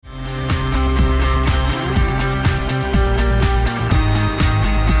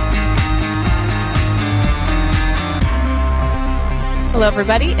Hello,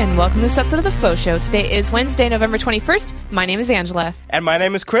 everybody, and welcome to this episode of the FauxShow. Today is Wednesday, November 21st. My name is Angela. And my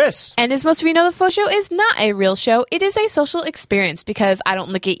name is Chris. And as most of you know, the FauxShow is not a real show. It is a social experience because I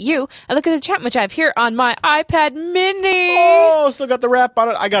don't look at you. I look at the chat, which I have here on my iPad mini. Oh, still got the wrap on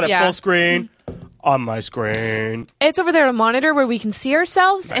it. I got it full screen on my screen. It's over there on a monitor where we can see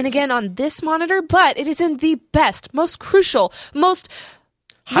ourselves. Nice. And again, on this monitor, but it is in the best, most crucial, most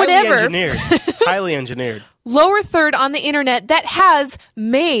highly engineered lower third on the internet that has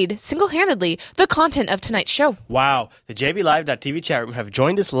made single-handedly the content of tonight's show. Wow. The jblive.tv chat room have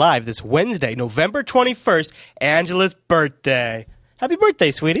joined us live this Wednesday, November 21st, Angela's birthday. Happy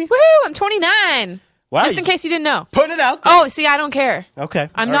birthday, sweetie. Woo! I'm 29. Wow. Just in case you didn't know. Putting it out there. Oh, see, I don't care. Okay.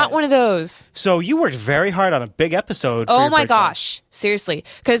 I'm not one of those. So you worked very hard on a big episode for Oh your my birthday. gosh. Seriously.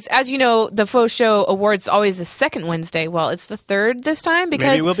 Because as you know, the FauxShow Awards always the second Wednesday. Well, it's the third this time because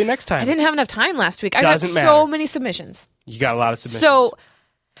maybe it will be next time. I didn't have enough time last week. I Doesn't got matter. so many submissions. You got a lot of submissions. So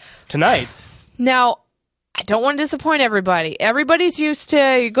tonight. Now, I don't want to disappoint everybody. Everybody's used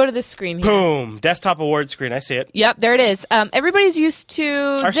to, you go to this screen here. Boom. Desktop award screen. I see it. Yep, there it is. Everybody's used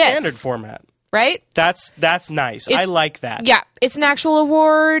to Our standard format. Right? That's nice. I like that. Yeah, it's an actual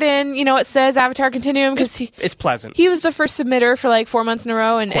award, and you know it says Avatar Continuum because it's pleasant. He was the first submitter for like 4 months in a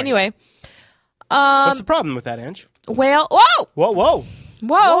row, and anyway, what's the problem with that, Ange? Well,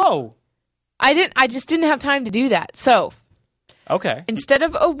 whoa! I just didn't have time to do that. So, okay, instead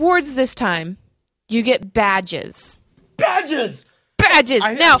of awards this time, you get badges. Badges.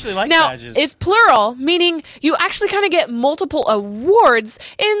 I actually like badges. It's plural, meaning you actually kind of get multiple awards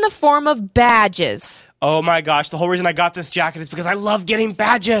in the form of badges. Oh my gosh, the whole reason I got this jacket is because I love getting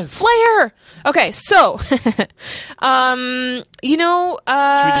badges. Flair! Okay, so, should we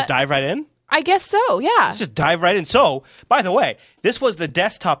just dive right in? I guess so, yeah. Let's just dive right in. So, by the way, this was the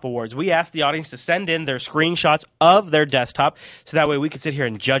desktop awards. We asked the audience to send in their screenshots of their desktop so that way we could sit here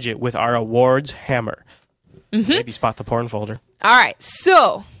and judge it with our awards hammer. Mm-hmm. Maybe spot the porn folder. All right,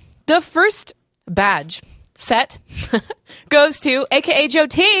 so the first badge set goes to a.k.a. Joe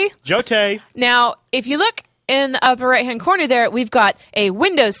T. Joe T. Now, if you look in the upper right-hand corner there, we've got a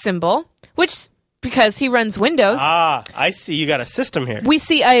Windows symbol, which, because he runs Windows. Ah, I see. You got a system here. We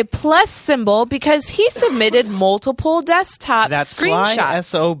see a plus symbol because he submitted multiple desktop screenshots. That's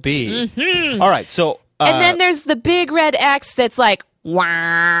SOB. Mm-hmm. All right, so... and then there's the big red X that's like,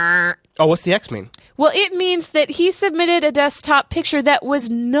 wah. Oh, what's the X mean? Well, it means that he submitted a desktop picture that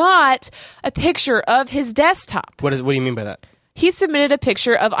was not a picture of his desktop. What do you mean by that? He submitted a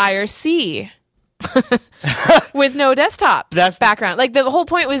picture of IRC with no desktop background. Like the whole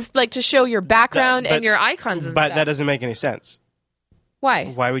point was like to show your background and your icons and stuff. But that doesn't make any sense. Why?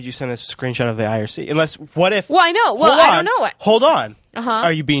 Why would you send us a screenshot of the IRC? Unless, what if... Well, I know. Well, I don't know it. Hold on. Uh-huh.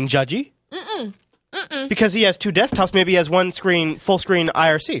 Are you being judgy? Because he has two desktops, maybe he has one screen, full screen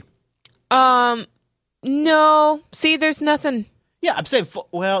IRC. No. See, there's nothing. Yeah, I'm saying,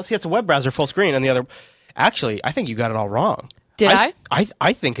 it's a web browser full screen, and the other... Actually, I think you got it all wrong. Did I?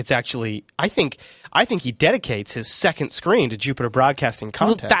 I think it's actually... I think he dedicates his second screen to Jupiter Broadcasting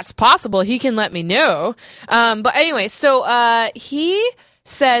content. Well, that's possible. He can let me know. But anyway, so he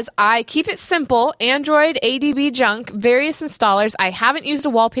says, I keep it simple, Android, ADB junk, various installers. I haven't used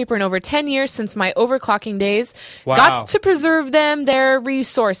a wallpaper in over 10 years since my overclocking days. Wow. Got to preserve their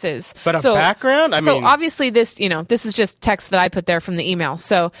resources. But background? I mean... obviously this is just text that I put there from the email.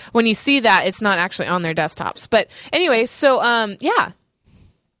 So when you see that, it's not actually on their desktops. But anyway, so, yeah.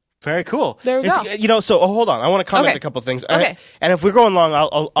 Very cool. There we go. So hold on. I want to comment a couple of things. Okay. And if we're going long,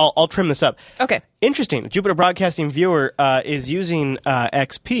 I'll trim this up. Okay. Interesting. Jupiter Broadcasting Viewer is using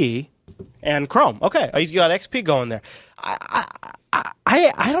XP and Chrome. Okay. You got XP going there.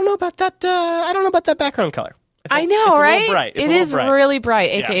 I don't know about that. I don't know about that background color. I know, it's right? A little bright. It is really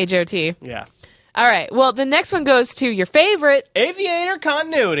bright, aka Joe T. Yeah. All right. Well, the next one goes to your favorite Aviator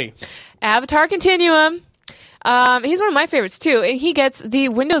Continuity. Avatar Continuum. He's one of my favorites too, and he gets the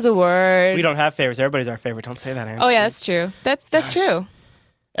Windows Award. We don't have favorites. Everybody's our favorite. Don't say that, Andy. Oh yeah, that's true. That's true.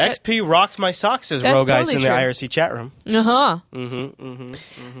 XP rocks my socks, says Roguice totally in the true. IRC chat room. Uh-huh.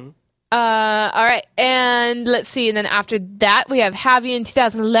 Mm-hmm. All right, and let's see. And then after that, we have Javi in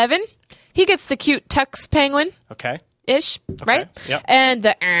 2011. He gets the cute Tux Penguin. Okay. Ish, right? Yep. And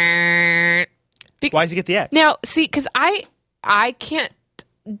the... Why does he get the X? Now, see, because I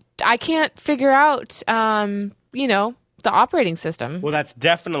can't figure out, the operating system. Well, that's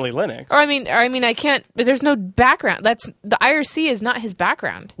definitely Linux. Or I mean, I can't. There's no background. That's the IRC is not his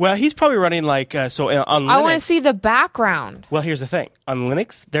background. Well, he's probably running on Linux. I want to see the background. Well, here's the thing: on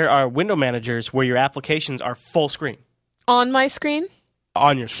Linux, there are window managers where your applications are full screen. On my screen.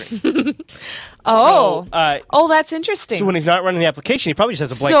 on your screen. Oh. So, That's interesting. so when he's not running the application, he probably just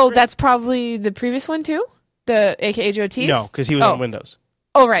has a blank So screen. that's probably the previous one too? The AKA Joe T's? No, because he was on Windows.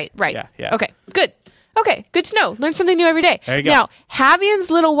 Oh, right. Yeah. Okay, good. Okay, good to know. Learn something new every day. There you go. Now, Javian's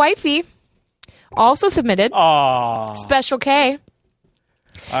little wifey also submitted. Aww. Special K. All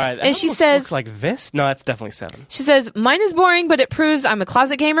right. That And she almost says- looks like this? No, that's definitely 7. She says, mine is boring, but it proves I'm a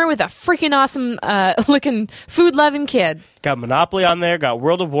closet gamer with a freaking awesome looking food-loving kid. Got Monopoly on there. Got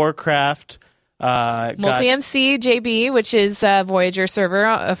World of Warcraft. Multi-MC JB, which is Voyager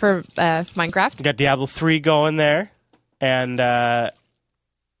server for Minecraft. Got Diablo 3 going there. And,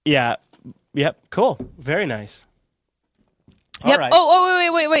 yep, cool. Very nice. Yep. All right.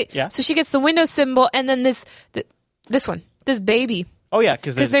 Oh, wait. Yeah. So she gets the Windows symbol, and then this one, this baby. Oh, yeah,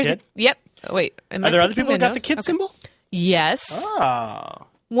 because there's a kid. Yep. Wait. am Are I there other thinking people that got the Windows? kid Okay. symbol? Yes. Oh.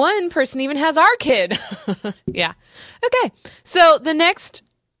 One person even has our kid. Yeah. Okay. So the next,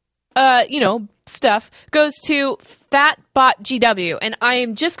 stuff goes to Fatbot GW, and I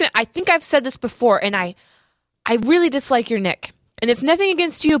am just gonna. I think I've said this before, and I really dislike your nick, and it's nothing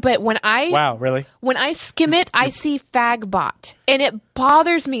against you, but Wow, really? when I skim it, I see Fagbot, and it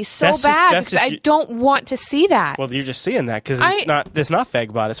bothers me so That's just- bad that's because just I don't want to see that. Well, you're just seeing that because I- it's not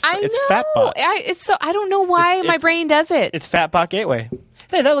Fagbot. It's I Fatbot. I don't know why my brain does it. It's Fatbot Gateway.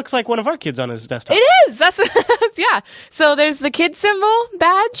 Hey, that looks like one of our kids on his desktop. It is. That's yeah. So there's the kid symbol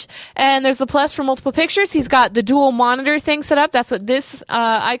badge, and there's the plus for multiple pictures. He's got the dual monitor thing set up. That's what this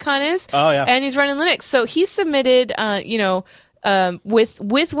icon is. Oh, yeah. And he's running Linux. So he submitted,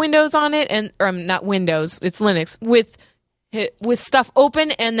 with Windows on it, or not Windows, it's Linux with stuff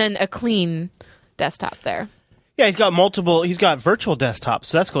open and then a clean desktop there. Yeah, he's got virtual desktops,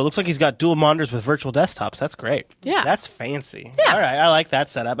 so that's cool. It looks like he's got dual monitors with virtual desktops. That's great. Yeah. That's fancy. Yeah. All right, I like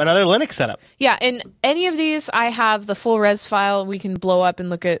that setup. Another Linux setup. Yeah, and any of these, I have the full res file. We can blow up and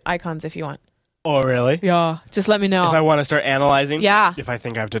look at icons if you want. Oh, really? Yeah, just let me know. If I want to start analyzing? Yeah. If I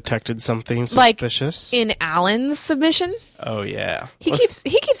think I've detected something Like, suspicious? in Alan's submission, Oh, yeah. he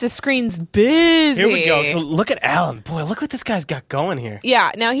keeps his screens busy. Here we go. So look at Alan. Boy, look what this guy's got going here.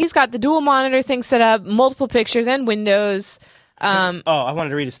 Yeah, now he's got the dual monitor thing set up, multiple pictures and windows. I wanted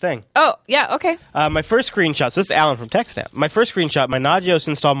to read his thing. Oh, yeah, okay. My first screenshot, so this is Alan from TechSnap. My first screenshot, my Nagios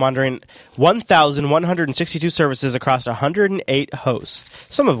installed monitoring 1,162 services across 108 hosts,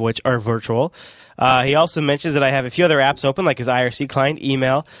 some of which are virtual. He also mentions that I have a few other apps open, like his IRC client,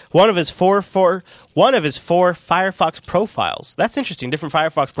 email, one of his four Firefox profiles. That's interesting. Different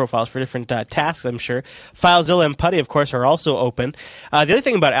Firefox profiles for different tasks, I'm sure. FileZilla and Putty, of course, are also open. The other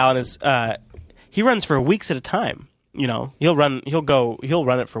thing about Alan is he runs for weeks at a time. You know, he'll run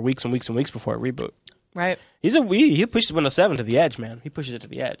it for weeks and weeks and weeks before a reboot. Right. He pushes Windows 7 to the edge, man. He pushes it to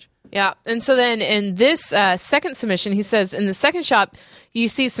the edge. Yeah, and so then in this second submission, he says, in the second shop, you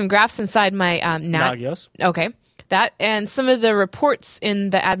see some graphs inside my Nagios. Okay, that, and some of the reports in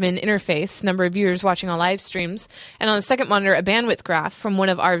the admin interface, number of viewers watching on live streams, and on the second monitor, a bandwidth graph from one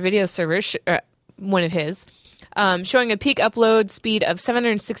of our video servers, one of his, showing a peak upload speed of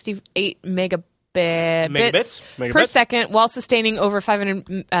 768 megabits per second while sustaining over 500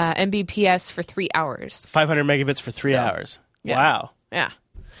 Mbps for 3 hours. 500 megabits for 3 hours. Yeah. Wow. Yeah.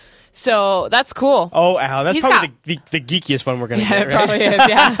 So that's cool. Oh, Al, that's He's probably the geekiest one we're going to Yeah, get, it right? probably is.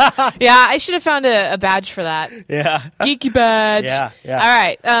 Yeah. Yeah, I should have found a badge for that. Yeah. Geeky badge. Yeah. All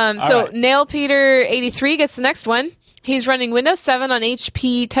right. So All right. NailPeter83 gets the next one. He's running Windows 7 on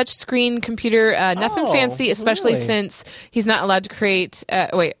HP touchscreen computer. Nothing Oh, fancy, especially really? since he's not allowed to create.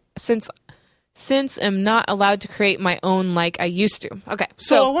 Since I'm not allowed to create my own like I used to. Okay.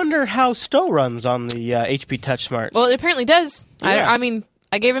 So I wonder how Stowe runs on the HP Touch Smart. Well, it apparently does. Yeah. I mean,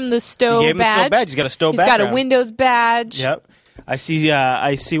 I gave him the Stowe You gave him the badge. Stowe badge. He's got a Stowe He's got a background. Windows badge. Yep. I see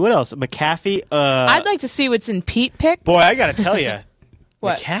what else? McAfee. I'd like to see what's in Pete picks. Boy, I got to tell you.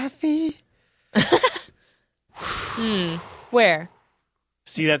 What? McAfee? Where?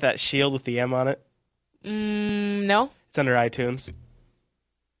 See that shield with the M on it? No. It's under iTunes.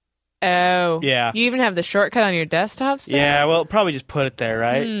 Oh. Yeah. You even have the shortcut on your desktop still? Yeah, well, probably just put it there,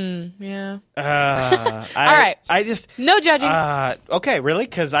 right? Yeah. All right. I just... No judging. Okay, really?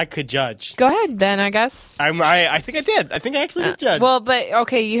 Because I could judge. Go ahead, then, I guess. I think I did. I think I actually did judge. Well, but,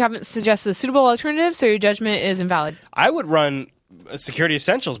 okay, you haven't suggested suitable alternatives, so your judgment is invalid. I would run Security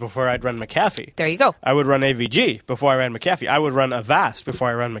Essentials before I'd run McAfee. There you go. I would run AVG before I ran McAfee. I would run Avast before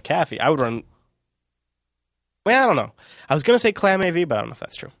I run McAfee. I would run... Well, I don't know. I was going to say Clam AV, but I don't know if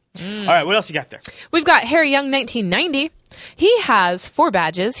that's true. All right, what else you got there? We've got Harry Young 1990. He has 4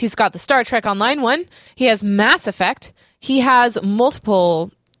 badges. He's got the Star Trek Online one. He has Mass Effect. He has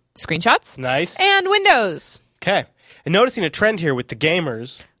multiple screenshots. Nice. And Windows. Okay. And noticing a trend here with the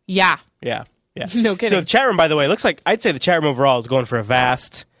gamers. Yeah. Yeah. No kidding. So the chat room, by the way, looks like I'd say the chat room overall is going for a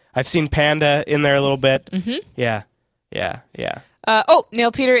vast. I've seen Panda in there a little bit. Mm-hmm. Yeah.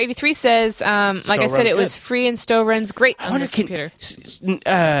 Neil Peter 83 says, like I said, it was free and Stowe runs great on this computer.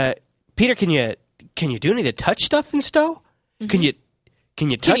 Peter, can you do any of the touch stuff in Stowe? Mm-hmm. Can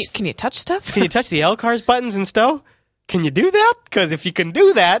you touch? Can you touch stuff? Can you touch the LCARS buttons in Stowe? Can you do that? Because if you can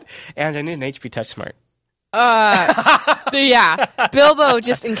do that, and I need an HP Touch Smart. Yeah. Bilbo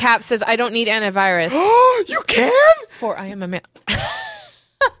just in caps says, I don't need antivirus. You can? For I am a man.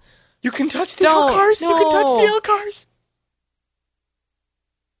 You can touch the LCARS? No. You can touch the LCARS?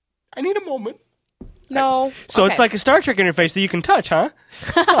 I need a moment. No. So It's like a Star Trek interface that you can touch, huh?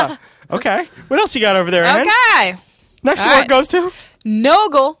 Okay. What else you got over there, Ann? Okay. Next one goes to?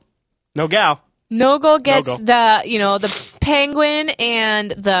 Nogle. Nogle gets the penguin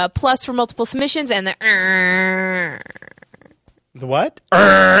and the plus for multiple submissions and the what?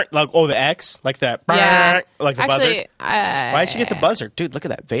 The X? Like that? Yeah. Like the actually, buzzer? Why'd you get the buzzer? Dude, look at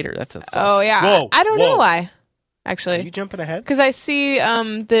that Vader. That's yeah. Whoa. I don't know why. Actually, are you jumping ahead? Because I see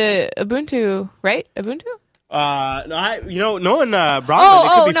the Ubuntu, right? Ubuntu. No one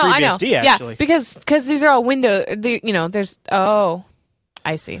brought it. It could be FreeBSD, actually. Yeah, because these are all window. There's. Oh,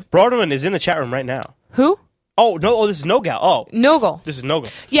 I see. Broderman is in the chat room right now. Who? Oh no! Oh, this is Nogal. Oh, Nogle. This is Nogle.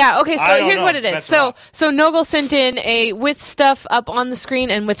 Yeah. Okay. So here's what it is. That's so Nogle sent in a with stuff up on the screen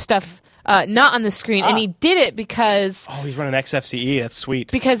and with stuff not on the screen, and he did it because. Oh, he's running XFCE. That's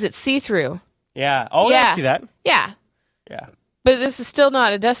sweet. Because it's see through. Yeah. Oh, yeah. I see that. Yeah. Yeah. But this is still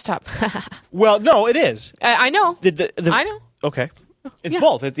not a desktop. Well, no, it is. I know. I know. Okay. It's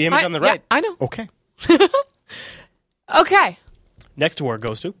both. It's the image on the right. Yeah, I know. Okay. Okay. Next to where it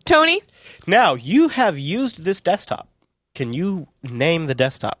goes to. Tony. Now, you have used this desktop. Can you name the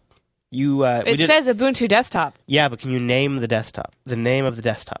desktop? It says Ubuntu desktop. Yeah, but can you name the desktop? The name of the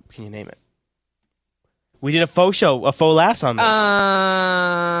desktop. Can you name it? We did a faux show, a faux lass on this.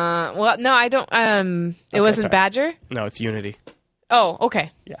 Well, no, I don't. It wasn't Badger? No, it's Unity. Oh, okay.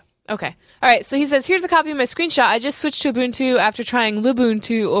 Yeah. Okay. All right. So he says, here's a copy of my screenshot. I just switched to Ubuntu after trying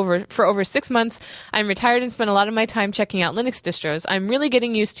Lubuntu for over 6 months. I'm retired and spent a lot of my time checking out Linux distros. I'm really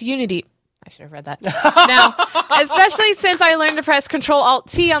getting used to Unity. I should have read that. Now, especially since I learned to press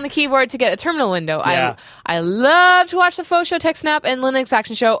Control-Alt-T on the keyboard to get a terminal window. Yeah. I love to watch the FauxShow TechSnap and Linux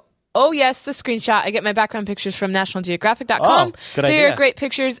Action Show. Oh, yes, the screenshot. I get my background pictures from nationalgeographic.com. Good idea. They're great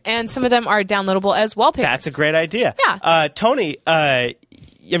pictures, and some of them are downloadable as wallpapers. That's a great idea. Yeah. Tony,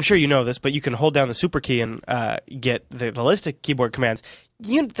 I'm sure you know this, but you can hold down the super key and get the list keyboard commands.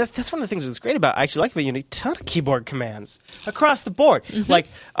 That's one of the things that's great about. I actually like about Unity. A ton of keyboard commands across the board. Mm-hmm. Like,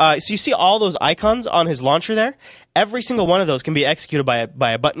 so you see all those icons on his launcher there. Every single one of those can be executed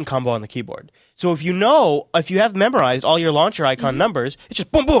by a button combo on the keyboard. So if you have memorized all your launcher icon numbers, it's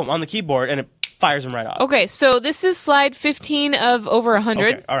just boom, boom on the keyboard, and it fires them right off. Okay, so this is slide 15 of over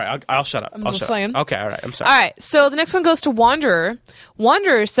 100. Okay, all right, I'll shut up. I'm just saying. Okay, all right, I'm sorry. All right, so the next one goes to Wanderer.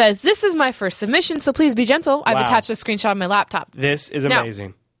 Wanderer says, this is my first submission, so please be gentle. I've attached a screenshot on my laptop. This is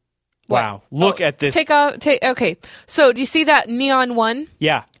amazing. Now, wow, look at this. Okay, so do you see that neon one?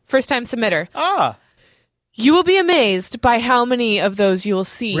 Yeah. First time submitter. Ah. You will be amazed by how many of those you will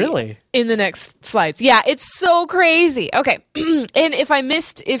see in the next slides. Yeah, it's so crazy. Okay. And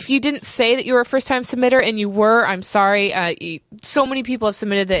if you didn't say that you were a first-time submitter and you were, I'm sorry. So many people have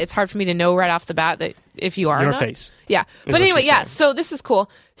submitted that it's hard for me to know right off the bat that if you are Your or not. face. Yeah. But anyway, yeah, so this is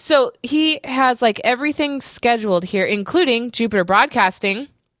cool. So he has like everything scheduled here, including Jupiter Broadcasting.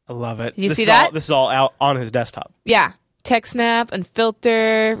 I love it. You see that? This is all out on his desktop. Yeah. TechSnap,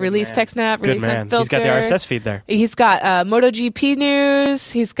 Unfilter, release TechSnap, release Unfilter. He's got the RSS feed there. He's got MotoGP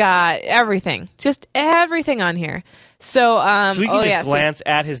news. He's got everything. Just everything on here. So, we can just glance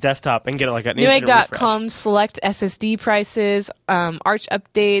at his desktop and get like an instant Newegg.com, select SSD prices, Arch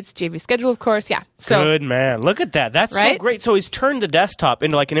updates, JV schedule, of course. Yeah. So, good man. Look at that. That's so great. So he's turned the desktop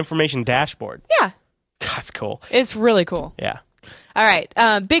into like an information dashboard. Yeah. God, that's cool. It's really cool. Yeah. All right.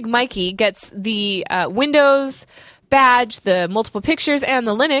 Big Mikey gets the Windows badge, the multiple pictures, and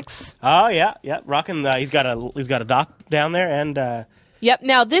the Linux. Oh yeah, rocking. He's got a dock down there, and yep.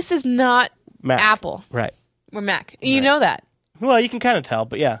 Now this is not Mac. Apple, right? Or Mac. You know that. Well, you can kind of tell,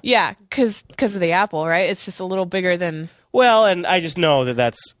 but yeah. Yeah, because of the Apple, right? It's just a little bigger than. Well, and I just know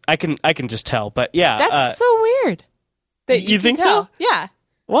that's I can just tell, but yeah. That's so weird. That you think tell. so? Yeah.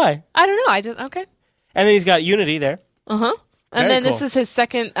 Why? I don't know. Okay. And then he's got Unity there. And then this is his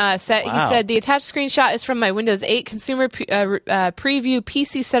second set. Wow. He said, the attached screenshot is from my Windows 8 consumer preview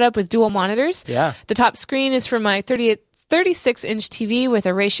PC setup with dual monitors. Yeah. The top screen is from my 36-inch TV with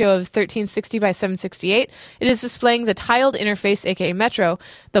a ratio of 1360 by 768. It is displaying the tiled interface, aka Metro.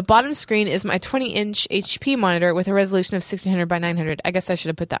 The bottom screen is my 20-inch HP monitor with a resolution of 1600 by 900. I guess I should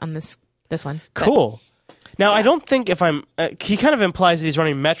have put that on this one. Cool. Now, I don't think if I'm... he kind of implies that he's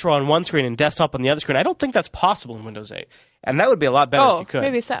running Metro on one screen and desktop on the other screen. I don't think that's possible in Windows 8. And that would be a lot better if you could.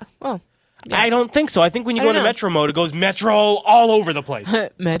 Maybe so. Well, yeah. I don't think so. I think when you go into Metro mode, it goes Metro all over the place.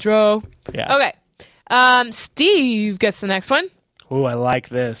 Metro. Yeah. Okay. Steve gets the next one. Ooh, I like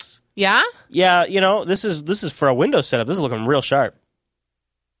this. Yeah? Yeah, this is for a Windows setup. This is looking real sharp.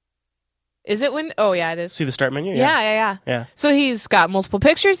 Is it Oh, yeah, it is. See the start menu? Yeah. So he's got multiple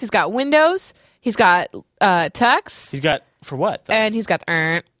pictures. He's got Windows. He's got Tux. He's got, for what, though? And he's got...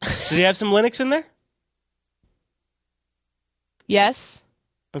 Does he have some Linux in there? Yes.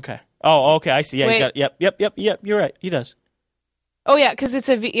 Okay. Oh, okay, I see. Yeah, Wait. he's got... Yep, you're right. He does. Oh, yeah, because it's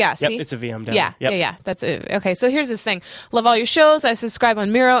a... Yeah, see? Yep, it's a VM down Yeah, there. Yep. yeah. That's it. Okay, so here's this thing. Love all your shows. I subscribe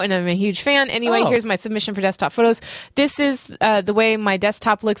on Miro, and I'm a huge fan. Anyway, here's my submission for desktop photos. This is the way my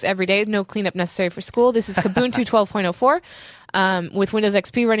desktop looks every day. No cleanup necessary for school. This is Kubuntu 12.04 with Windows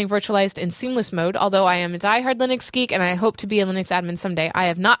XP running virtualized in seamless mode. Although I am a diehard Linux geek, and I hope to be a Linux admin someday, I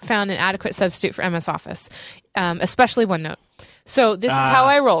have not found an adequate substitute for MS Office, especially OneNote. So this is how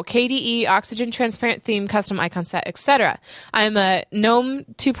I roll. KDE, Oxygen Transparent Theme, Custom Icon Set, etc. I'm a GNOME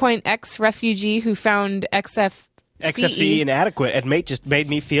 2.x refugee who found XFCE inadequate and just made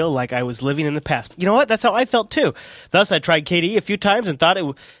me feel like I was living in the past. You know what? That's how I felt too. Thus, I tried KDE a few times and thought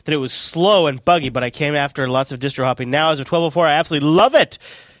that it was slow and buggy, but I came after lots of distro hopping. Now, as of 12.04, I absolutely love it.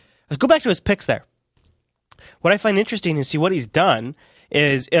 Let's go back to his picks there. What I find interesting is see what he's done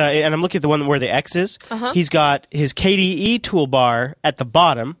is, and I'm looking at the one where the X is. He's got his KDE toolbar at the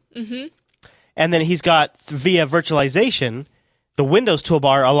bottom, and then he's got, via virtualization, the Windows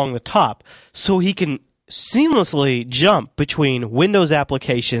toolbar along the top, so he can seamlessly jump between Windows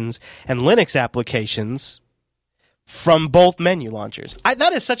applications and Linux applications from both menu launchers.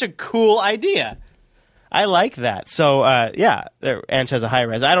 That is such a cool idea. I like that. So, Anch has a high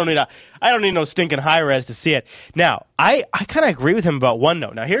res. I don't need no stinking high res to see it. Now, I kind of agree with him about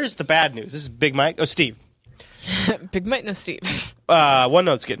OneNote. Now, here's the bad news. This is Big Mike. Oh, Steve. Big Mike, no Steve.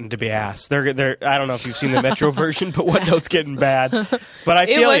 OneNote's getting to be ass. They're I don't know if you've seen the Metro version, but OneNote's getting bad. But I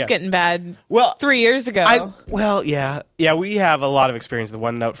feel it was getting bad. Well, 3 years ago. Yeah. We have a lot of experience with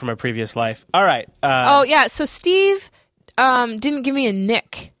OneNote from a previous life. All right. So Steve didn't give me a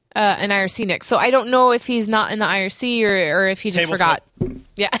nick. An IRC nick. So I don't know if he's not in the IRC or if he just forgot.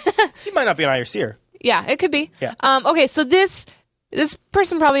 Yeah. He might not be an IRCer. Yeah, it could be. Yeah. Okay, so this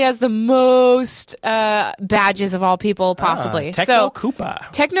person probably has the most badges of all people, possibly.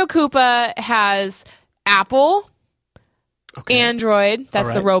 Techno-Koopa has Apple, Android.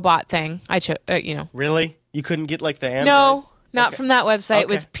 That's the robot thing. I chose. Really? You couldn't get like the Android? No. Not from that website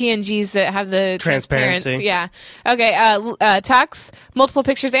with PNGs that have the transparency. Yeah. Okay. Tux, multiple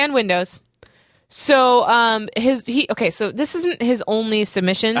pictures, and Windows. So so this isn't his only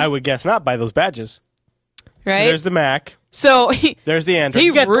submission. I would guess not by those badges. Right. So there's the Mac. So there's the Android. He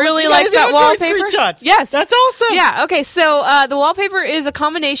really likes that wallpaper. Screenshots. Yes, that's awesome. Yeah. Okay. So the wallpaper is a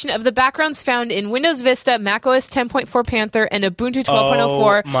combination of the backgrounds found in Windows Vista, macOS 10.4 Panther, and Ubuntu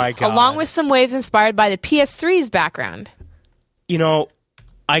 12.04. Oh my God. Along with some waves inspired by the PS3's background.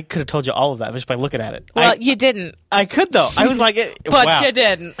 I could have told you all of that just by looking at it. Well, you didn't. I could, though. I was like, but wow. You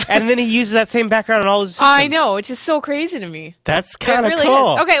didn't. And then he uses that same background on all his systems. I know, which is so crazy to me. That's kind of really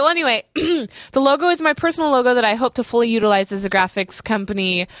cool. Is. Okay, well, anyway, the logo is my personal logo that I hope to fully utilize as a graphics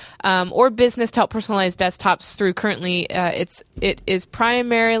company or business to help personalize desktops through currently. It is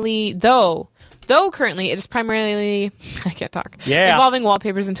primarily, currently it is primarily, I can't talk, involving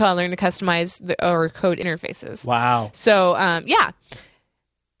wallpapers until I learn to customize or code interfaces. Wow. So, yeah.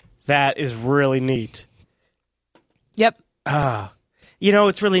 That is really neat. Yep.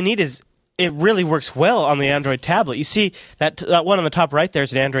 What's really neat is it really works well on the Android tablet. You see that one on the top right there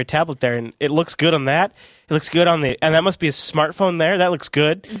is an Android tablet there, and it looks good on that. It looks good on and that must be a smartphone there. That looks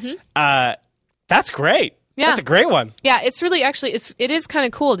good. Mm-hmm. That's great. Yeah. That's a great one. Yeah, it's really it is kind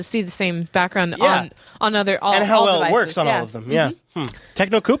of cool to see the same background on other all and how all well devices. It works on all of them. Yeah. Mm-hmm.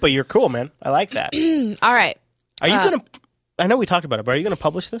 Techno-Koopa, you're cool, man. I like that. All right. Are you gonna? I know we talked about it, but are you going to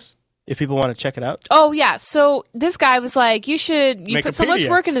publish this if people want to check it out? Oh yeah. So this guy was like, "You put so much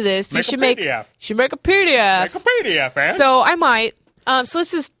work into this. You should make a PDF. Make a PDF, man." So I might. So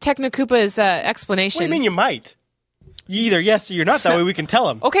this is Techno-Koopa's explanation. What do you mean you might? You either yes or you're not. That way we can tell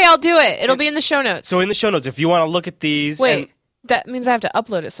them. Okay, I'll do it. It'll be in the show notes. So in the show notes, if you want to look at these. Wait. That means I have to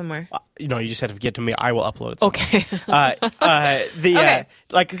upload it somewhere. You just have to get to me. I will upload it somewhere. Okay.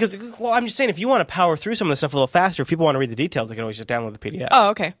 Because I'm just saying, if you want to power through some of the stuff a little faster, if people want to read the details, they can always just download the PDF. Oh,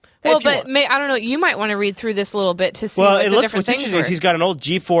 okay. Well, If you but I don't know. You might want to read through this a little bit to see Well, what it the looks different what's things interesting were. is he's got an old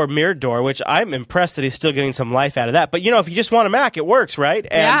G4 mirror door, which I'm impressed that he's still getting some life out of that. But if you just want a Mac, it works, right?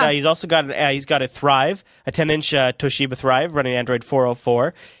 And Yeah. he's also got a Thrive, a 10-inch Toshiba Thrive running Android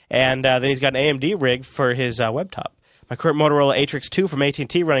 404, and then he's got an AMD rig for his web top. My current Motorola Atrix 2 from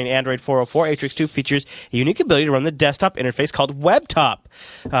AT&T running Android 404. Atrix 2 features a unique ability to run the desktop interface called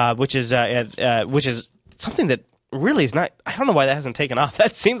WebTop, which is something that really is not. I don't know why that hasn't taken off.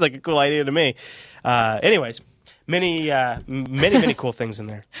 That seems like a cool idea to me. Anyways, many cool things in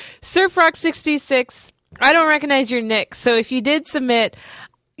there. SurfRock66, I don't recognize your nick, so if you did submit,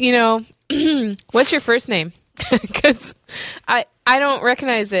 what's your first name? Because I don't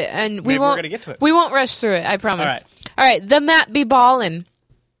recognize it, and Maybe we're gonna get to it. We won't rush through it, I promise. All right. The Matt Be Ballin'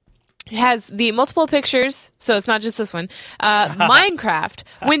 has the multiple pictures, so it's not just this one. Minecraft,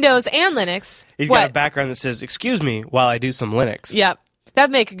 Windows, and Linux. He's got a background that says, "Excuse me while I do some Linux." Yep.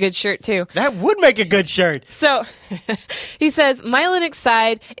 That'd make a good shirt, too. That would make a good shirt. So, he says, my Linux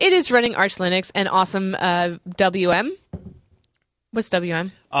side, it is running Arch Linux and awesome WM. What's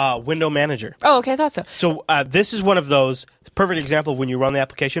WM? Window Manager. Oh, okay, I thought so. So this is one of those perfect example of when you run the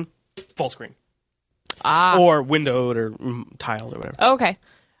application, full screen. Or windowed or tiled or whatever. Okay.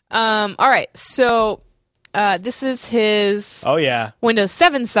 All right, so this is his Windows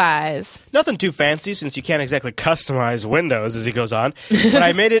 7 size. Nothing too fancy since you can't exactly customize Windows as he goes on, but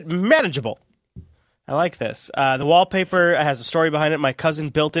I made it manageable. I like this. The wallpaper has a story behind it. My cousin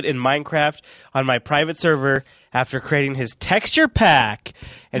built it in Minecraft on my private server after creating his texture pack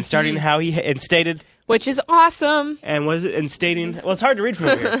and starting how he stated, which is awesome. And stating, well, it's hard to read from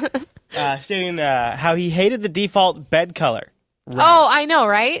over here. Stating how he hated the default bed color. Right. Oh, I know,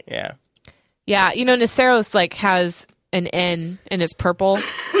 right? Yeah. Yeah, Naceros has an N and it's purple.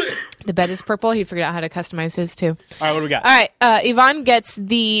 The bed is purple. He figured out how to customize his too. All right, what do we got? All right, Yvonne gets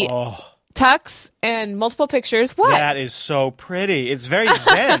the tux and multiple pictures. What? That is so pretty. It's very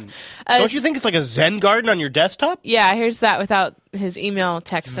zen. Don't you think it's like a Zen garden on your desktop? Yeah, here's that without his email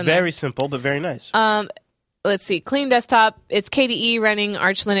text in there. Very simple, but very nice. Let's see. Clean desktop. It's KDE running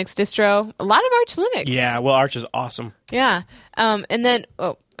Arch Linux distro. A lot of Arch Linux. Yeah, well, Arch is awesome. Yeah. And then,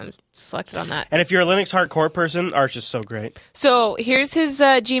 I'm selected on that. And if you're a Linux hardcore person, Arch is so great. So here's his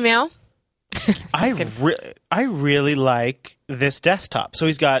Gmail. I really like this desktop. So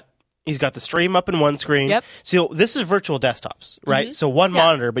he's got the stream up in one screen. Yep. So this is virtual desktops, right? Mm-hmm. So one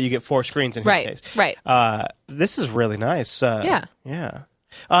monitor, but you get 4 screens in his case. Right. This is really nice. Yeah.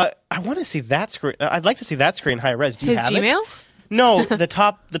 I want to see that screen. I'd like to see that screen high res. Do you have Gmail? it? No, the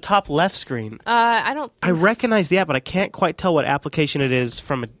top left screen. I don't. I recognize the app, but I can't quite tell what application it is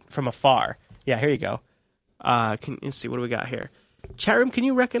from afar. Yeah, here you go. Let's see, what do we got here? Chat room, can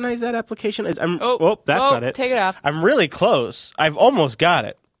you recognize that application? That's not it. Take it off. I'm really close. I've almost got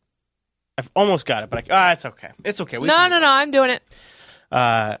it, but it's okay. It's okay. No, I'm doing it.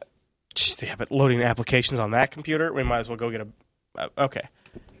 But loading applications on that computer, we might as well go get a. Okay.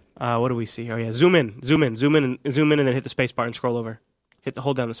 What do we see? Oh yeah, zoom in, and then hit the space bar and scroll over.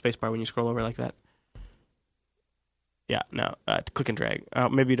 Hold down the space bar when you scroll over like that. Yeah, no. Click and drag.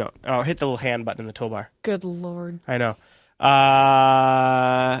 Maybe you don't. Oh, hit the little hand button in the toolbar. Good Lord. I know.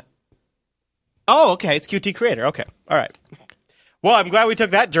 Okay. It's Qt Creator. Okay. All right. Well, I'm glad we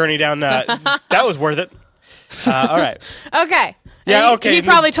took that journey down. That was worth it. All right. Okay. Yeah. Okay. He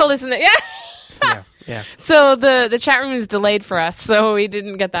probably told us in the Yeah. So the chat room is delayed for us, so we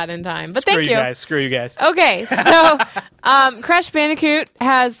didn't get that in time. But thank you. Screw you guys. Okay. So Crash Bandicoot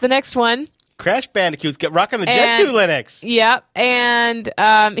has the next one. Crash Bandicoot's rocking the Jet 2 Linux. Yep, and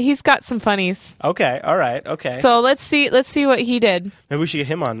he's got some funnies. Okay, all right, okay. So let's see what he did. Maybe we should get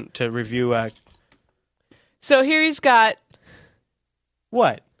him on to review. So here he's got.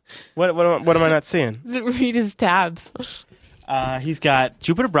 What? What am I not seeing? Read his tabs. He's got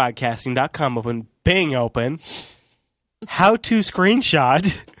JupiterBroadcasting.com open, Bing open, how to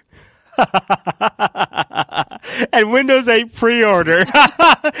screenshot. And Windows 8 pre-order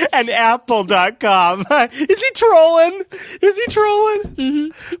and Apple.com. Is he trolling? Mm-hmm.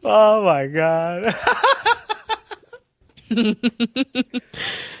 Oh my god.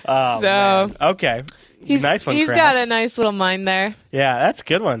 Man. Okay. Nice one. He's Crash. Got a nice little mind there. Yeah, that's a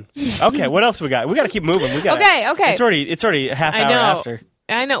good one. Okay, what else we got? We got to keep moving. Okay. It's already a half hour after.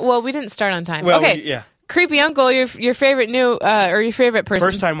 I know. Well, we didn't start on time. Well, okay. Yeah. creepy uncle, your favorite new or your favorite person,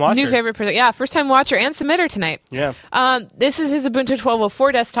 First time watcher. new favorite person, yeah, first time watcher and submitter tonight. Yeah. This is his Ubuntu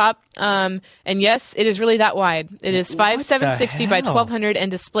 12.04 desktop, and yes, it is really that wide. It is 5760 by 1200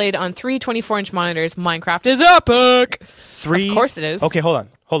 and displayed on three 24-inch monitors. Minecraft is epic. Of course it is. Okay, hold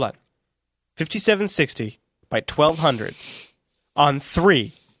on. 5760 by 1200 on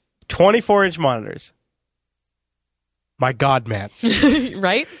three 24-inch monitors. My God, man.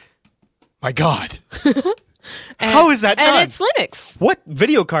 Right? My God. How is that done? And it's Linux. What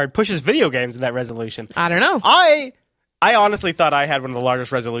video card pushes video games in that resolution? I don't know. I honestly thought I had one of the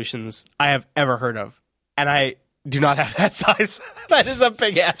largest resolutions I have ever heard of. And I do not have that size. That is a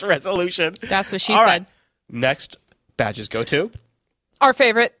big-ass resolution. That's what she All said. right. Next badges go to? Our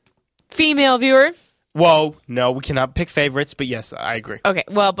favorite female viewer. Whoa. No, we cannot pick favorites, but yes, I agree. Okay,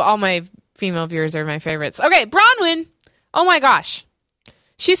 well, but all my female viewers are my favorites. Okay, Bronwyn. Oh my gosh.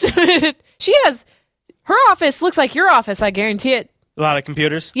 She has, her office looks like your office, I guarantee it. A lot of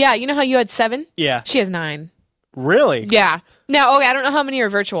computers? Yeah, you know how you had 7? Yeah. She has 9. Really? Yeah. Now, okay, I don't know how many are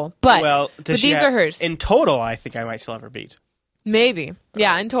virtual, but these are hers. In total, I think I might still have her beat. Maybe.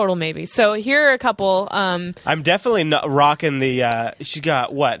 Yeah, in total, maybe. So here are a couple. I'm definitely not rocking the. She's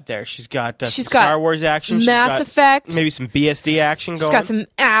got what there? She's got Star Wars action. Mass Effect. Maybe some BSD action going. She's got some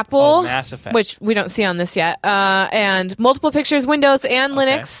Apple. Oh, Mass Effect. Which we don't see on this yet. And multiple pictures, Windows and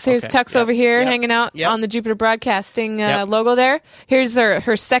Linux. Here's Tux over here hanging out on the Jupiter Broadcasting logo there. Here's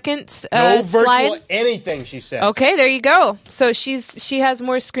her second no slide. virtual anything, she says. Okay, there you go. So she has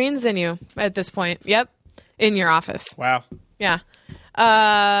more screens than you at this point. Yep. In your office. Wow. Yeah.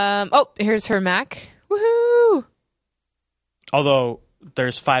 Here's her Mac. Woohoo! Although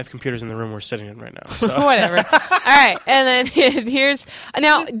there's 5 computers in the room we're sitting in right now. So. Whatever. All right, and then here's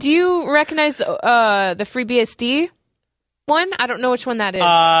now. Do you recognize the FreeBSD one? I don't know which one that is.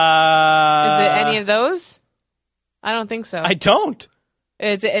 Is it any of those? I don't think so. I don't.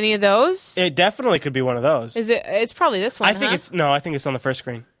 Is it any of those? It definitely could be one of those. Is it? It's probably this one. I think it's no. I think it's on the first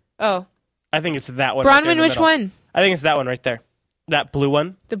screen. Oh. I think it's that one. Bronwyn, which one? I think it's that one right there. That blue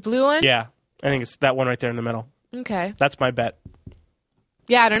one. The blue one? Yeah. I think it's that one right there in the middle. Okay. That's my bet.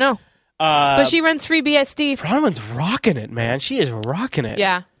 Yeah, I don't know. But she runs FreeBSD. Bronwyn's rocking it, man. She is rocking it.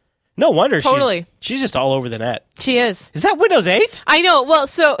 Yeah. No wonder she's just all over the net. She is. Is that Windows 8? I know. Well,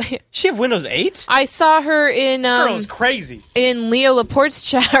 so she have Windows 8? I saw her in Girl's crazy. In Leo Laporte's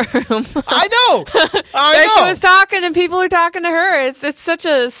chat room. I know. I know. She was talking and people are talking to her. It's such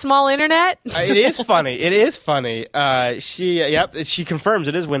a small internet. It is funny. It is funny. She confirms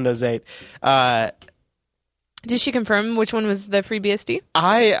it is Windows 8. Did she confirm which one was the FreeBSD?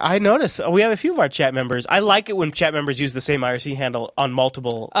 I noticed we have a few of our chat members. I like it when chat members use the same IRC handle on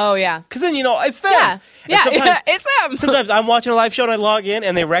multiple. Oh yeah, because then it's them. Yeah, it's them. Sometimes I'm watching a live show and I log in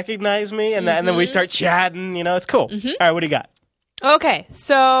and they recognize me and then we start chatting. It's cool. Mm-hmm. All right, what do you got? Okay,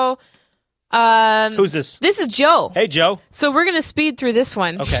 so who's this? This is Joe. Hey, Joe. So we're gonna speed through this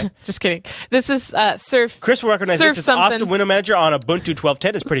one. Okay. Just kidding. This is Surf. Chris will recognize Surf this as something. Austin Window Manager on Ubuntu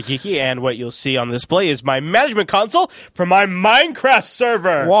 12.10. It's pretty geeky, and what you'll see on the display is my management console for my Minecraft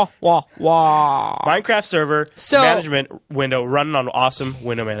server. Wah, wah, wah. Minecraft server management window running on awesome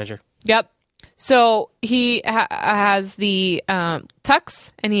Window Manager. Yep. So he has the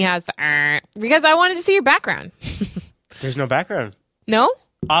tux, and he has the because I wanted to see your background. There's no background. No?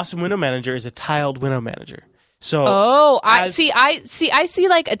 Awesome Window Manager is a tiled window manager. So I see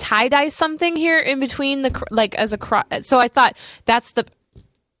like a tie-dye something here in between as a cross. So I thought that's the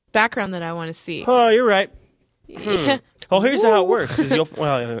background that I want to see. Oh, you're right. Well, here's how it works. You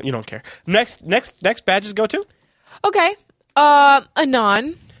don't care. Next badges go to? Okay.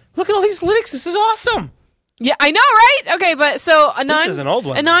 Anon. Look at all these Linux. This is awesome. Yeah, I know, right? Okay, but so Anon. This is an old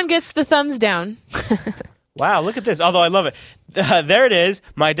one. Anon gets the thumbs down. Wow, look at this. Although I love it. There it is,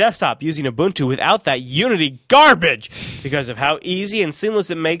 my desktop using Ubuntu without that Unity garbage because of how easy and seamless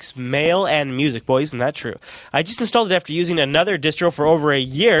it makes mail and music. Boy, isn't that true? I just installed it after using another distro for over a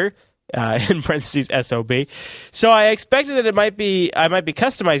year, in parentheses SOB. So I expected that I might be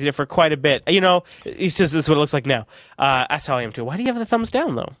customizing it for quite a bit. He says this is what it looks like now. That's how I am too. Why do you have the thumbs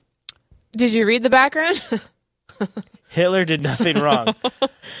down, though? Did you read the background? Hitler did nothing wrong.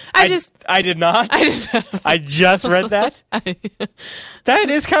 I did not. I just read that. That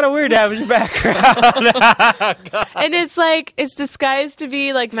is kind of weird to have as your background. And it's disguised to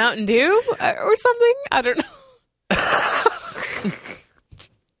be like Mountain Dew or something. I don't know.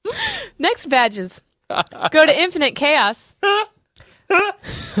 Next badges. Go to Infinite Chaos.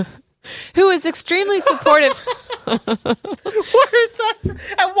 Who is extremely supportive. Where is that?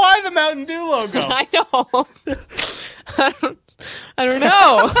 And why the Mountain Dew logo? I know. I don't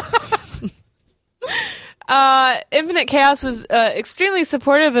know. Chaos was extremely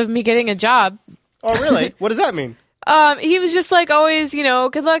supportive of me getting a job. Oh, really? What does that mean? He was just like always,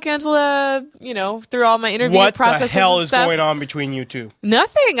 good luck, Angela, through all my interview processes. What the hell and is stuff. going on between you two?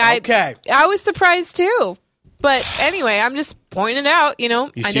 Nothing. Okay. I was surprised too. But anyway, I'm just pointing it out, You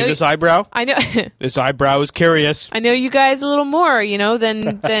see this eyebrow? I know. This eyebrow is curious. I know you guys a little more,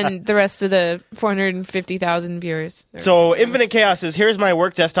 than the rest of the 450,000 viewers. So Infinite Chaos says, here's my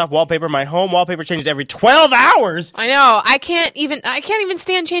work desktop wallpaper. My home wallpaper changes every 12 hours. I know. I can't even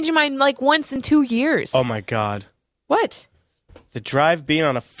stand changing mine like once in 2 years. Oh my God. What? The drive being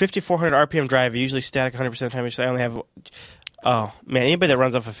on a 5,400 RPM drive, usually static 100% of the time, which I only have... Oh, man, anybody that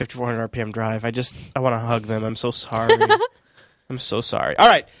runs off a 5,400 RPM drive, I want to hug them. I'm so sorry. I'm so sorry. All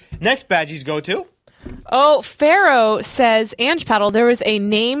right, next badgies go to... Oh, Pharaoh says, Ange Paddle, there was a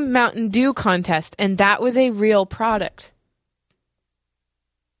Name Mountain Dew contest, and that was a real product.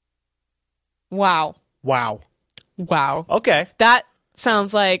 Wow. Wow. Okay. That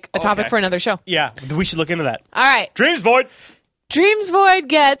sounds like a topic for another show. Yeah, we should look into that. All right. Dreams Void. Dreams Void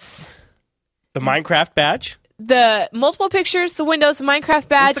gets... The Minecraft badge. The multiple pictures, the Windows, the Minecraft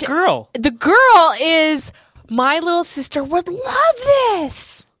badge. What's the girl? The girl is... My little sister would love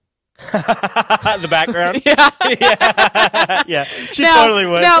this. The background? Yeah. Yeah. She totally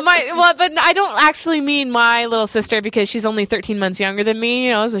would. No, but I don't actually mean my little sister because she's only 13 months younger than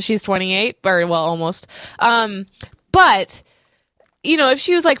me, so she's 28, or well, almost. But, if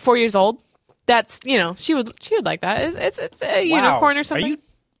she was like 4 years old, that's, she would like that. It's a unicorn or something.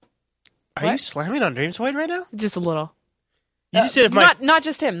 Are you slamming on Dreams Void right now? Just a little. You just said not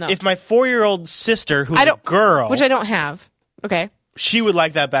just him, though. If my 4-year-old sister, who's a girl... Which I don't have. Okay. She would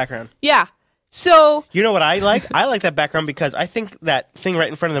like that background. Yeah. So... You know what I like? I like that background because I think that thing right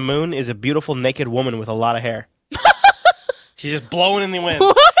in front of the moon is a beautiful naked woman with a lot of hair. She's just blowing in the wind.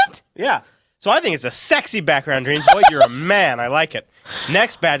 What? Yeah. So I think it's a sexy background, Dreams Void. You're a man. I like it.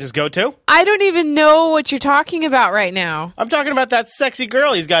 Next badges go to... I don't even know what you're talking about right now. I'm talking about that sexy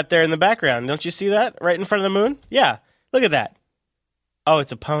girl he's got there in the background. Don't you see that? Right in front of the moon? Yeah. Look at that. Oh,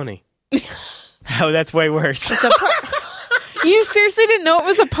 it's a pony. Oh, that's way worse. You seriously didn't know it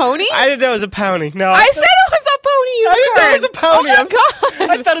was a pony? I didn't know it was a pony. No, I said it was a pony. I didn't know it was a pony. Oh my God.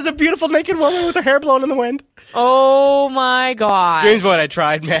 I thought it was a beautiful naked woman with her hair blowing in the wind. Oh my God. Dreams Void, I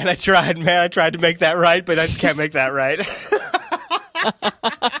tried, man. I tried to make that right, but I just can't make that right.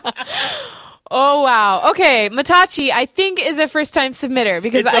 Oh, wow. Okay, Matachi, I think, is a first-time submitter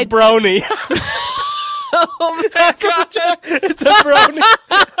because it's a brony. Oh my God. It's a brony.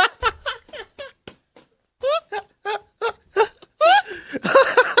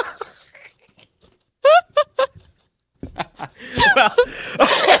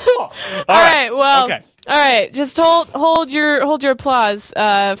 All right. Well. Okay. All right. Just hold your applause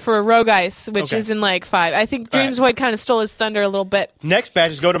for Rogue Ice, which is in like 5. I think Dreams Void kind of stole his thunder a little bit. Next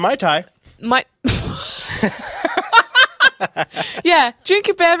badges go to Mai Tai. Yeah. Drink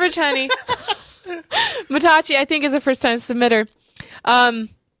your beverage, honey. Matachi, I think, is a first-time submitter.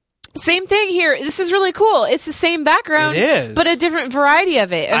 Same thing here. This is really cool. It's the same background, it is, but a different variety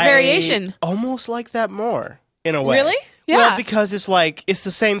of it, a variation. Almost like that more in a way. Really? Yeah. Well, because it's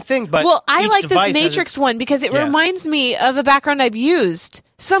the same thing, but I like this Matrix one because it reminds me of a background I've used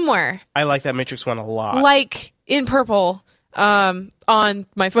somewhere. I like that Matrix one a lot. Like in purple on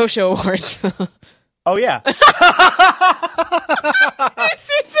my FauxShow awards. Oh yeah.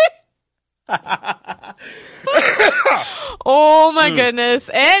 Seriously? Oh my goodness.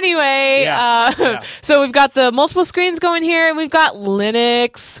 Anyway, so we've got the multiple screens going here, and we've got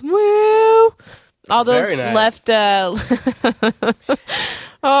Linux. Woo! All those left.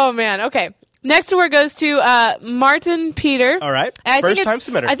 Oh man. Okay. Next award goes to Martin Peter. All right. First time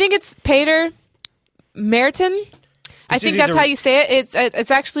submitter. I think it's Peter Merton. I think that's how you say it.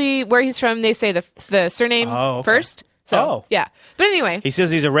 It's actually where he's from. They say the surname first. So, yeah. But anyway. He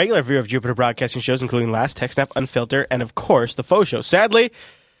says he's a regular viewer of Jupiter Broadcasting shows, including Last, TechSnap, Unfilter, and of course, the FauxShow. Sadly,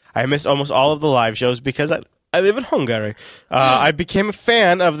 I missed almost all of the live shows because I live in Hungary. I became a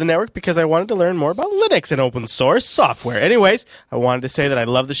fan of the network because I wanted to learn more about Linux and open source software. Anyways, I wanted to say that I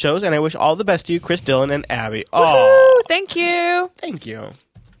love the shows, and I wish all the best to you, Chris, Dylan, and Abby. Oh, thank you. Thank you. All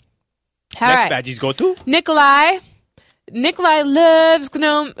Next badges go to Nikolai. Nikolai loves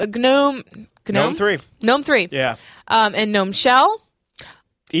Gnome 3. Gnome 3. Yeah. And Gnome Shell.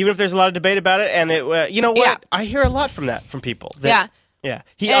 Even if there's a lot of debate about it, and you know what? Yeah. I hear a lot from people. Yeah.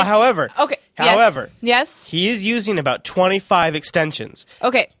 However, yes, he is using about 25 extensions.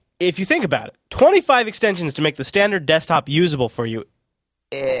 Okay. If you think about it, 25 extensions to make the standard desktop usable for you,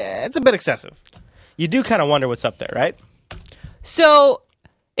 it's a bit excessive. You do kind of wonder what's up there, right? So,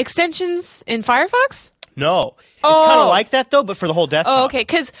 extensions in Firefox? No. It's kind of like that, though, but for the whole desktop. Oh, okay.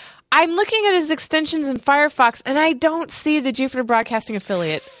 Because I'm looking at his extensions in Firefox, and I don't see the Jupiter Broadcasting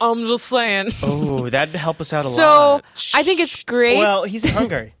affiliate. I'm just saying. Oh, that'd help us out a So lot. I think it's great. Well, he's in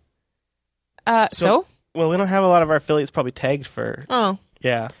Hungary. So? Well, we don't have a lot of our affiliates probably tagged for... Oh.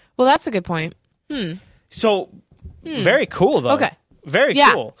 Yeah. Well, that's a good point. So, very cool, though. Okay. Very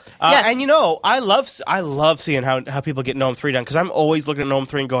Yeah. cool. Yes. And, I love seeing how people get GNOME 3 done, because I'm always looking at GNOME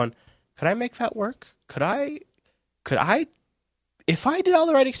 3 and going, could I make that work? Could I... If I did all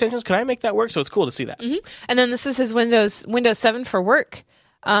the right extensions, could I make that work? So it's cool to see that. Mm-hmm. And then this is his Windows 7 for work.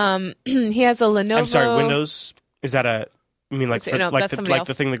 He has a Lenovo... I'm sorry, Windows... Is that a... You mean like the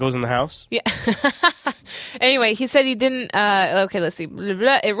thing that goes in the house? Yeah. Anyway, he said he didn't... okay, let's see. Blah, blah,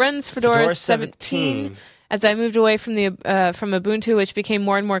 blah. It runs Fedora 17. As I moved away from from Ubuntu, which became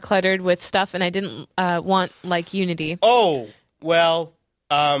more and more cluttered with stuff, and I didn't want like Unity. Oh, well...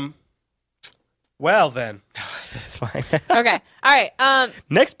 Well, then. That's fine. Okay. All right.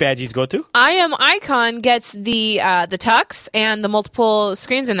 Next badges go to? I Am Icon gets the tux and the multiple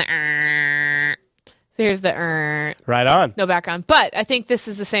screens in the... So here's the... Right on. No background. But I think this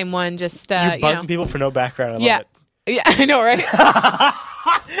is the same one, just... You're buzzing people for no background. I love it. Yeah, I know, right?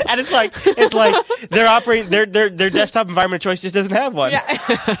 And it's like they're operating their desktop environment choice just doesn't have one. Yeah.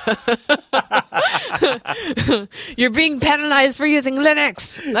 You're being penalized for using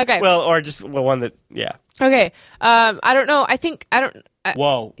Linux. Okay. Well, or just one that Okay. I don't know.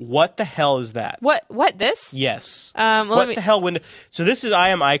 Whoa! What the hell is that? What this? Yes. What the hell? So this is I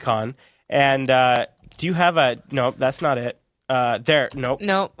Am Icon, and do you have a? No, that's not it. There. Nope.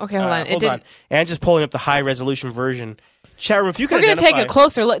 No. Okay, hold on. Hold on. And just pulling up the high resolution version. Chat room, if you could We're going to take a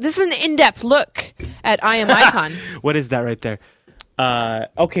closer look. This is an in-depth look at I Am Icon. What is that right there?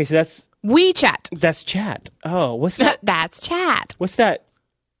 Okay, so that's... WeChat. That's chat. Oh, what's that? That's chat. What's that?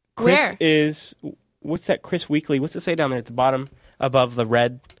 Where? What's that Chris Weekly? What's it say down there at the bottom above the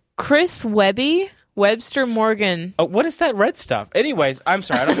red? Chris Webster Morgan. Oh, what is that red stuff? Anyways, I'm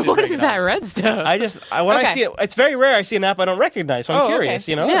sorry. I don't What is that red stuff? I see it, it's very rare I see an app I don't recognize, so I'm curious,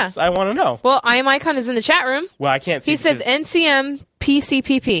 okay. Yeah. I want to know. Well, I Am Icon is in the chat room. Well, I can't see. He says NCM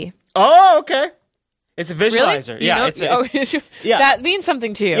PCPP. Oh, okay. It's a visualizer. Really? Yeah, yeah. That means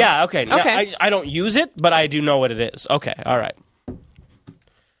something to you. Yeah, okay. Okay. Yeah, I don't use it, but I do know what it is. Okay, all right.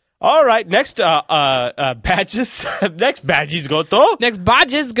 All right, next badges. Next badges go to? Next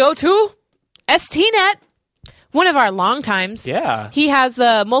badges go to STNet. One of our long times. Yeah. He has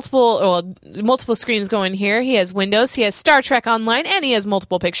multiple screens going here. He has Windows, he has Star Trek Online, and he has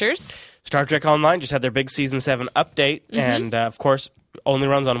multiple pictures. Star Trek Online just had their big Season 7 update, and of course, only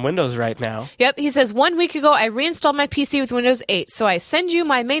runs on Windows right now. Yep. He says, 1 week ago, I reinstalled my PC with Windows 8, so I send you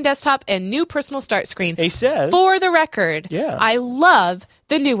my main desktop and new personal start screen. He says... For the record, yeah. I love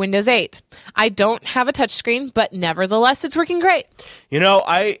the new Windows 8. I don't have a touchscreen, but nevertheless, it's working great.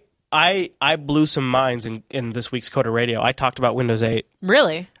 I blew some minds in this week's Coda Radio. I talked about Windows 8.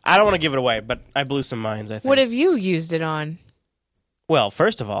 Really? I don't want to give it away, but I blew some minds, I think. What have you used it on? Well,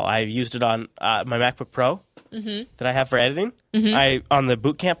 first of all, I used it on my MacBook Pro that I have for editing. On the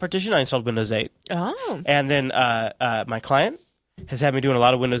Boot Camp partition, I installed Windows 8. Oh. And then my client has had me doing a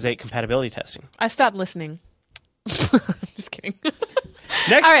lot of Windows 8 compatibility testing. I stopped listening. Just kidding.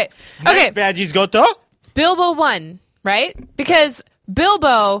 Next, all right. Next badges go to? Bilbo 1, right? Because...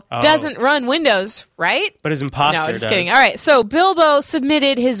 Bilbo doesn't run Windows, right? But his imposter does. Kidding. All right, so Bilbo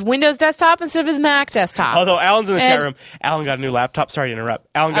submitted his Windows desktop instead of his Mac desktop. Although Alan's in the chat room. Alan got a new laptop. Sorry to interrupt.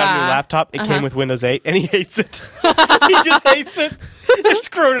 Alan got a new laptop. It came with Windows 8, and he hates it. He just hates it. It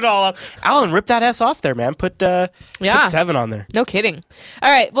screwed it all up. Alan, rip that S off there, man. Put 7 on there. No kidding.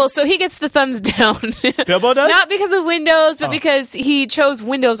 All right, well, so he gets the thumbs down. Bilbo does? Not because of Windows, but because he chose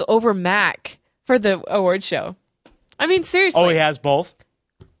Windows over Mac for the award show. I mean, seriously. Oh, he has both?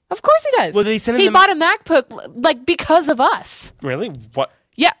 Of course he does. Well, did he send him He bought a MacBook, because of us. Really? What?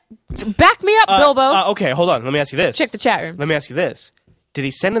 Yeah. Back me up, Bilbo. Okay, hold on. Let me ask you this. Check the chat room. Let me ask you this. Did he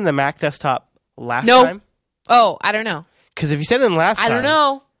send in the Mac desktop last time? Oh, I don't know. Because if he sent in last time... I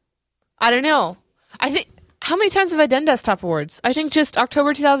don't know. I think... How many times have I done desktop awards? I think just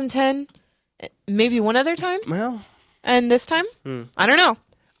October 2010. Maybe one other time? Well... And this time? I don't know.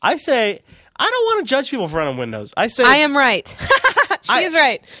 I say... I don't want to judge people for running Windows. I say... I am right. She is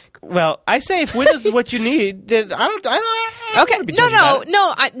right. Well, I say if Windows is what you need, then I don't okay. want to be judging about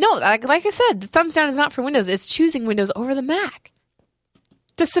it. No. Like I said, the thumbs down is not for Windows. It's choosing Windows over the Mac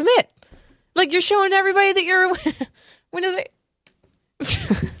to submit. Like you're showing everybody that you're Windows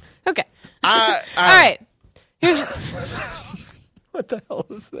 8. Okay. All right. Here's... What the hell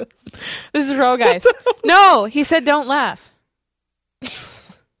is this? This is Roll Guys. No, he said don't laugh.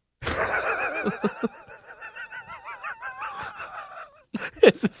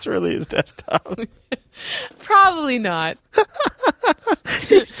 Is this really his desktop? Probably not.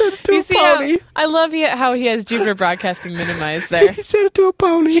 He sent it to a pony. I love how he has Jupiter Broadcasting minimized there. He sent it to a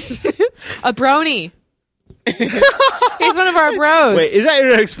pony. A brony. He's one of our bros. Wait, is that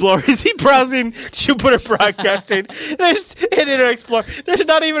Internet Explorer? Is he browsing Jupiter Broadcasting? There's in Internet Explorer. There's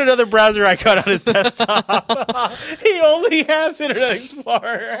not even another browser icon on his desktop. He only has Internet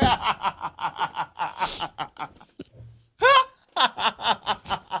Explorer.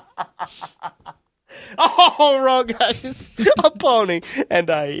 Oh, wrong guys. A pony. And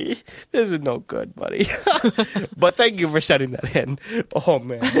this is no good, buddy. But thank you for sending that in. Oh,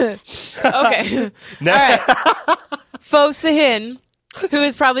 man. Okay. All right. Faux Sahin, who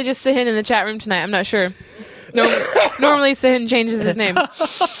is probably just Sahin in the chat room tonight. I'm not sure. Normally Sahin changes his name. All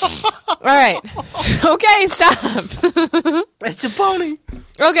right. Okay, stop. It's a pony.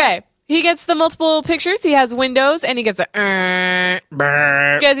 Okay. He gets the multiple pictures. He has windows, and he gets because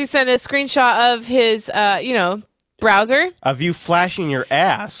he sent a screenshot of his, browser. Of you flashing your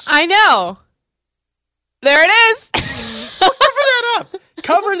ass. I know. There it is. Cover that up.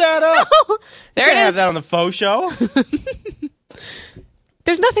 Cover that up. There you it is. Have that on the faux show.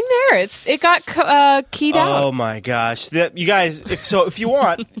 There's nothing there. It got keyed out. Oh my gosh, you guys! If you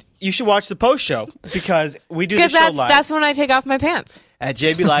want, you should watch the post show because we do the show live. That's when I take off my pants. At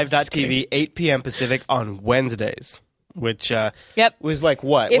jblive.tv, 8 p.m. Pacific on Wednesdays, which was like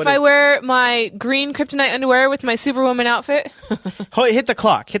what? If I wear my green kryptonite underwear with my Superwoman outfit. Hit the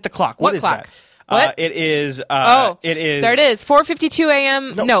clock. Hit the clock. What is clock? that? What? It is. It is. There it is. 4:52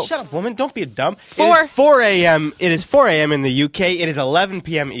 a.m. No, shut up, woman. Don't be dumb. 4. It is 4 a.m. It is 4 a.m. in the UK. It is 11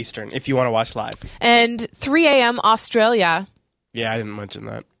 p.m. Eastern. If you want to watch live. And 3 a.m. Australia. Yeah, I didn't mention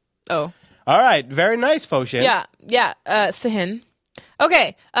that. Oh. All right. Very nice, Foshin. Yeah. Sahin.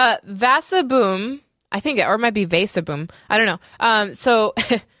 Okay. Vasaboom. I think or it might be Vasaboom. I don't know. So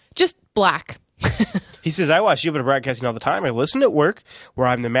just black. He says, I watch Jupiter Broadcasting all the time. I listen at work, where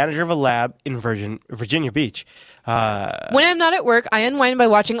I'm the manager of a lab in Virginia Beach. When I'm not at work, I unwind by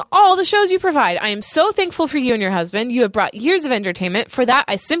watching all the shows you provide. I am so thankful for you and your husband. You have brought years of entertainment. For that,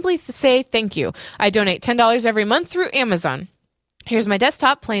 I simply say thank you. I donate $10 every month through Amazon. Here's my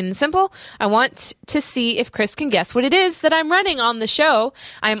desktop, plain and simple. I want to see if Chris can guess what it is that I'm running on the show.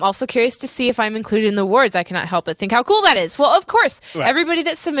 I am also curious to see if I'm included in the awards. I cannot help but think how cool that is. Well, of course, everybody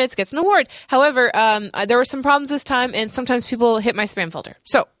that submits gets an award. However, there were some problems this time, and sometimes people hit my spam filter.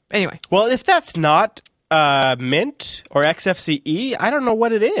 So, anyway. Well, if that's not Mint or XFCE, I don't know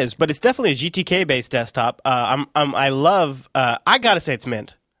what it is, but it's definitely a GTK-based desktop. I love... I gotta say it's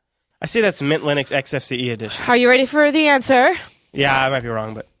Mint. I say that's Mint Linux XFCE edition. Are you ready for the answer? Yeah, I might be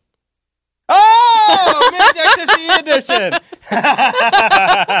wrong, but... Oh! Mint XFCE edition!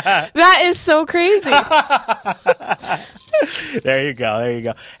 That is so crazy. There you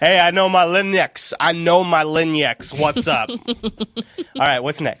go. Hey, I know my Linux. What's up? All right,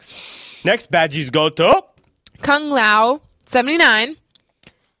 what's next? Next badges go to... Kung Lao, 79.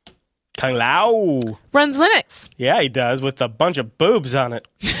 Kung Lao. Runs Linux. Yeah, he does, with a bunch of boobs on it.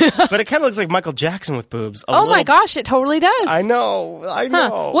 But it kind of looks like Michael Jackson with boobs. My gosh, it totally does. I know.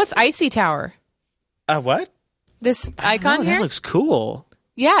 Huh. What's Icy Tower? What? This icon here? That looks cool.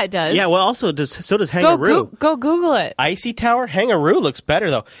 Yeah, it does. Yeah, well, so does Hangaroo. Go Google it. Icy Tower? Hangaroo looks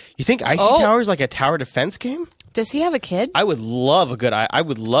better, though. You think Icy Tower is like a tower defense game? Does he have a kid? I would love a good tower defense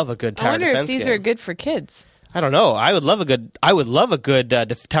game. I wonder if these are good for kids. I don't know. I would love a good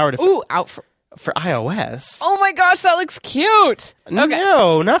tower defense. Ooh, out for iOS. Oh my gosh, that looks cute. Okay.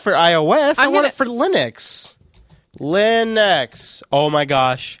 No, not for iOS. I want it for Linux. Oh my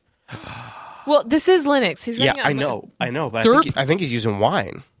gosh. Well, this is Linux. He's I know, but I think he's using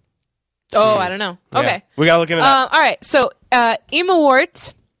wine. Oh, I don't know. Okay. Yeah. We gotta look into that. All right, so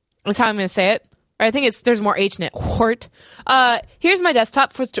Emawart is how I'm going to say it. Or I think there's more H in it. Hort. Here's my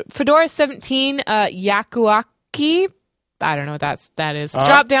desktop for Fedora 17 Yakuaki. I don't know what that is.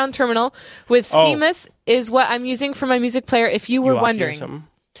 Drop down terminal with CMOS is what I'm using for my music player. If you were wondering.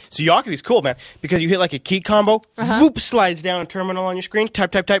 So Yakui's cool, man, because you hit like a key combo, whoop, slides down a terminal on your screen,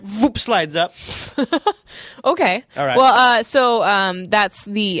 type, whoop, slides up. Okay. All right. Well, so that's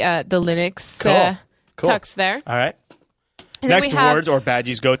the Linux tux there. All right. And next awards or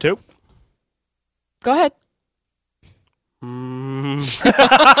badges go to. Go ahead. Merligen?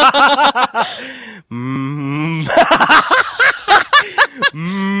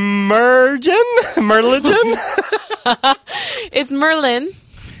 It's Merlin.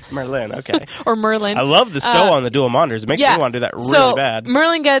 Merlin, okay. Or Merlin. I love the stow on the dual monitors. It makes me want to do that really bad.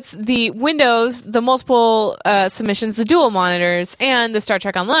 Merlin gets the Windows, the multiple submissions, the dual monitors, and the Star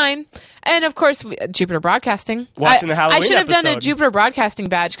Trek Online. And, of course, Jupiter Broadcasting. Watching the Halloween I should have done a Jupiter Broadcasting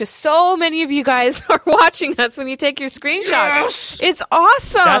badge because so many of you guys are watching us when you take your screenshots. Yes! It's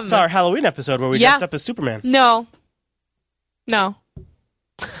awesome. That's our Halloween episode where we dressed up as Superman. No.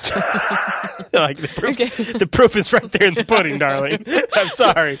 Like the proof is right there in the pudding, darling. I'm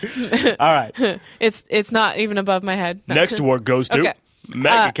sorry. All right. It's not even above my head. No. Next award goes to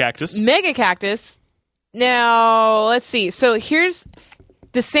Mega Cactus. Mega Cactus. Now, let's see. So here's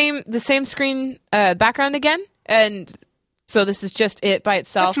the same screen background again, and so this is just it by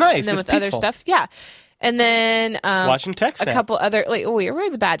itself. That's nice. And then it's with peaceful. other stuff, yeah. And then watching text. A couple other. Wait, where are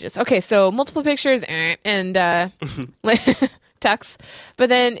the badges? Okay, so multiple pictures and text. But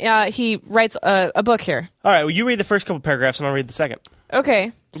then he writes a book here. All right. Well, you read the first couple paragraphs, and I'll read the second.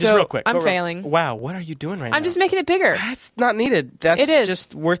 Okay. Just real quick. I'm failing. Wow. What are you doing right now? I'm just making it bigger. That's not needed. That's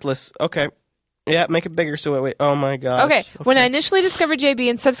just worthless. Okay. Yeah, make it bigger. So wait. Oh my gosh. Okay. When I initially discovered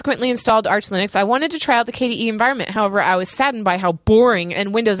JB and subsequently installed Arch Linux, I wanted to try out the KDE environment. However, I was saddened by how boring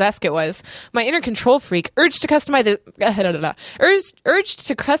and Windows-esque it was. My inner control freak urged to customize the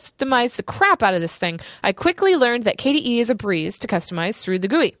crap out of this thing. I quickly learned that KDE is a breeze to customize through the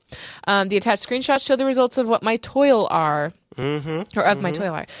GUI. The attached screenshots show the results of what my toil are. Or of my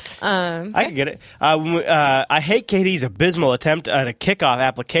toilet. I can get it. I hate KDE's abysmal attempt at a kickoff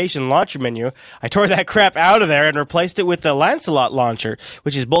application launcher menu. I tore that crap out of there and replaced it with the Lancelot launcher,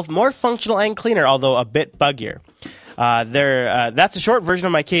 which is both more functional and cleaner, although a bit buggier. That's a short version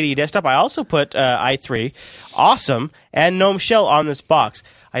of my KDE desktop. I also put i3, Awesome, and GNOME Shell on this box.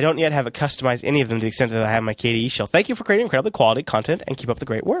 I don't yet have it customized any of them to the extent that I have my KDE shell. Thank you for creating incredibly quality content and keep up the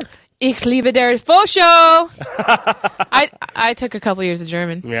great work. Ich liebe der FauxShow. I took a couple years of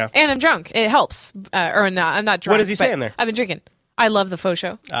German. Yeah. And I'm drunk. It helps. Or not, I'm not drunk. What does he say in there? I've been drinking. I love the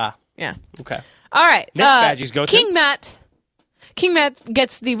FauxShow. Ah. Yeah. Okay. All right. Next badges go to King Matt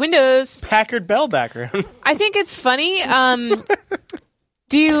gets the Windows Packard Bell background. I think it's funny.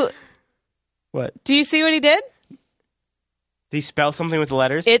 Do you see what he did? Did he spell something with the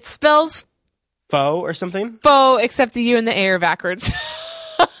letters? It spells faux or something? Faux, except the U and the A are backwards.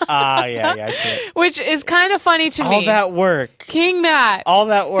 Yeah, I see it. Which is kind of funny to me. All that work. King Matt. All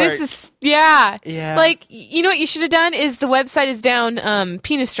that work. This is, yeah. Yeah. Like, you know what you should have done is the website is down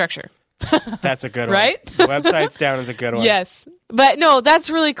penis structure. That's a good one. Right? The website's down is a good one. Yes. But no, that's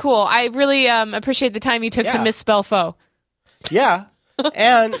really cool. I really appreciate the time you took to misspell faux. Yeah.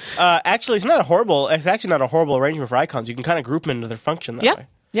 And actually, it's actually not a horrible arrangement for icons. You can kind of group them into their function that way.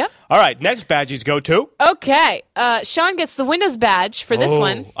 Yep. All right, next badges go to. Okay. Sean gets the Windows badge for this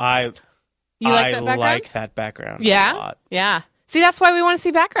one. I like that background a lot. Yeah. See, that's why we want to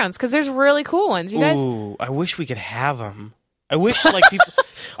see backgrounds, because there's really cool ones. You guys. Ooh, I wish we could have them. I wish like people.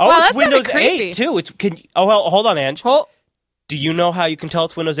 Wow, it's Windows 8 too. Hold on, Ange. Do you know how you can tell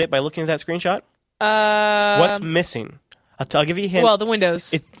it's Windows 8 by looking at that screenshot? What's missing? I'll give you a hint. Well, the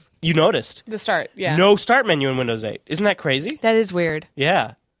Windows. You noticed. The start, yeah. No start menu in Windows 8. Isn't that crazy? That is weird.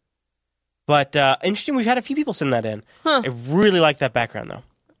 Yeah. But interesting, we've had a few people send that in. Huh. I really like that background, though.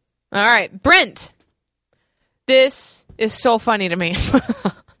 All right. Brent. This is so funny to me.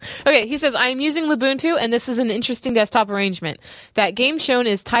 Okay, he says, I am using Lubuntu, and this is an interesting desktop arrangement. That game shown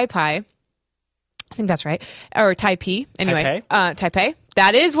is Taipei. I think that's right. Or Taipei. Anyway, Taipei.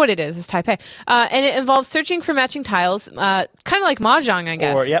 That is what it is. It's Taipei. And it involves searching for matching tiles, kind of like Mahjong, I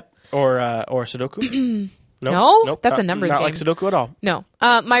guess. Or Sudoku. Nope, that's a numbers game. Not like Sudoku at all. No.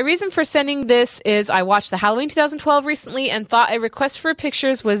 My reason for sending this is I watched the Halloween 2012 recently and thought a request for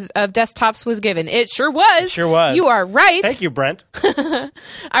pictures of desktops was given. It sure was. It sure was. You are right. Thank you, Brent. All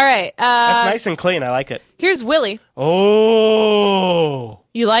right. That's nice and clean. I like it. Here's Willie. Oh.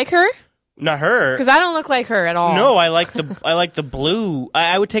 You like her? Not her. Because I don't look like her at all. No, I like the blue.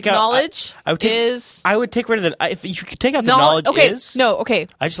 I would take out knowledge. I would take rid of the. If you could take out the knowledge is. No, okay.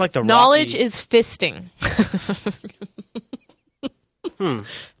 I just like the knowledge rocky. is fisting.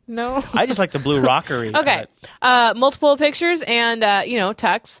 No. I just like the blue rockery. Okay. Multiple pictures and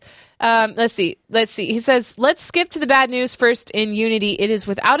tux. Let's see. He says, let's skip to the bad news first. In Unity, it is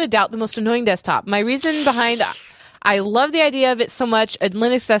without a doubt the most annoying desktop. My reason behind. I love the idea of it so much, a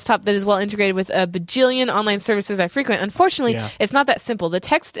Linux desktop that is well integrated with a bajillion online services I frequent. Unfortunately, It's not that simple. The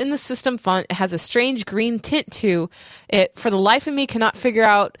text in the system font has a strange green tint to it. For the life of me, cannot figure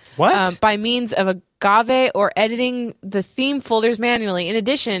out by means of Agave or editing the theme folders manually. In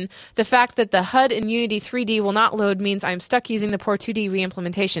addition, the fact that the HUD in Unity 3D will not load means I'm stuck using the poor 2D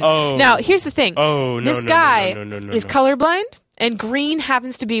reimplementation. Now, here's the thing. This guy is colorblind. And green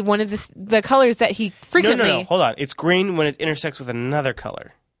happens to be one of the colors that he frequently... No. Hold on. It's green when it intersects with another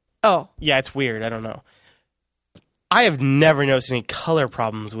color. Oh. Yeah, it's weird. I don't know. I have never noticed any color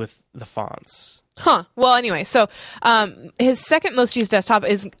problems with the fonts. Huh. Well, anyway, so his second most used desktop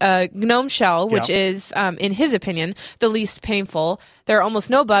is GNOME Shell, which is, in his opinion, the least painful. There are almost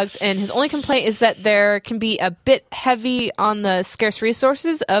no bugs, and his only complaint is that there can be a bit heavy on the scarce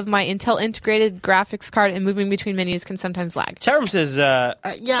resources of my Intel integrated graphics card, and moving between menus can sometimes lag. Chatroom says,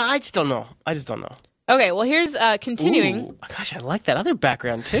 I just don't know. Okay, well, here's continuing. Ooh, gosh, I like that other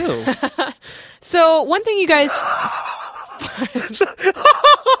background, too. So, one thing you guys...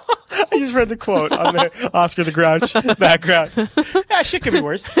 I just read the quote on the Oscar the Grouch background. Yeah, shit could be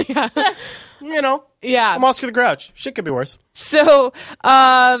worse. Yeah. Yeah. I'm Oscar the Grouch. Shit could be worse. So,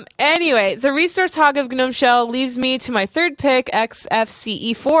 anyway, the resource hog of GNOME Shell leaves me to my third pick,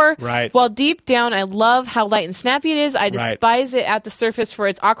 XFCE4. Right. While deep down, I love how light and snappy it is, I despise it at the surface for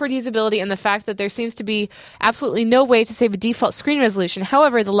its awkward usability and the fact that there seems to be absolutely no way to save a default screen resolution.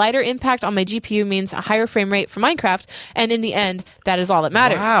 However, the lighter impact on my GPU means a higher frame rate for Minecraft, and in the end, that is all that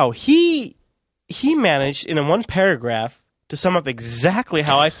matters. Wow. He managed, in one paragraph, to sum up exactly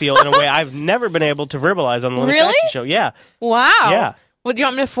how I feel in a way I've never been able to verbalize on the Linux Action Show. Yeah. Wow. Yeah. Well, do you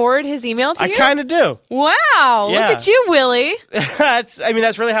want me to forward his email to you? I kind of do. Wow. Yeah. Look at you, Willie. That's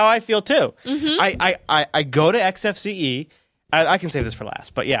really how I feel, too. Mm-hmm. I go to XFCE. I can save this for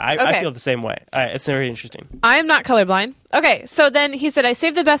last, but yeah, I feel the same way. It's very interesting. I am not colorblind. Okay, so then he said, I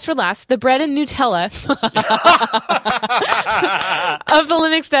saved the best for last, the bread and Nutella of the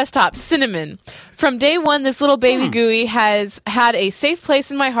Linux desktop, cinnamon. From day one, this little baby GUI has had a safe place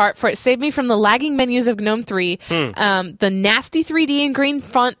in my heart, for it saved me from the lagging menus of GNOME 3, the nasty 3D and green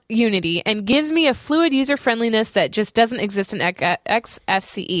font Unity, and gives me a fluid user-friendliness that just doesn't exist in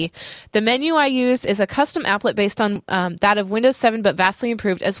XFCE. The menu I used is a custom applet based on that of Windows 7, but vastly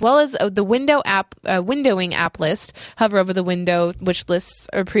improved, as well as the windowing app list. Hover over the window, which lists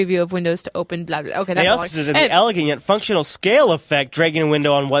a preview of windows to open, blah, blah. Okay, that's all. He also says the elegant yet functional scale effect, dragging a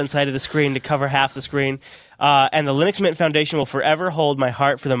window on one side of the screen to cover half the screen. And the Linux Mint Foundation will forever hold my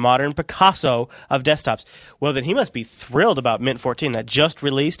heart for the modern Picasso of desktops. Well, then he must be thrilled about Mint 14 that just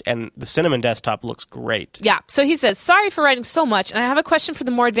released, and the Cinnamon desktop looks great. Yeah, so he says, sorry for writing so much, and I have a question for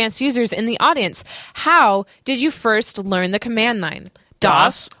the more advanced users in the audience. How did you first learn the command line?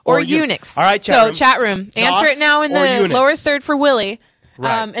 DOS or Unix? All right, chat room. Answer it now in the lower third for Willie.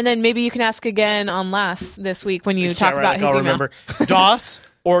 Right. And then maybe you can ask again on last this week when you talk about his email. Remember. DOS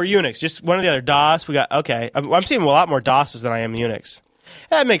or Unix. Just one or the other. DOS, we got, okay. I'm seeing a lot more DOSes than I am Unix.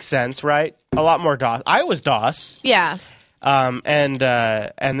 That makes sense, right? A lot more DOS. I was DOS. Yeah. And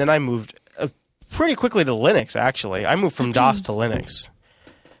then I moved pretty quickly to Linux, actually. I moved from DOS to Linux.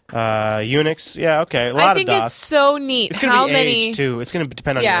 Unix, yeah, okay. A lot of DOS. I think it's so neat. It's going to be age, too. It's going to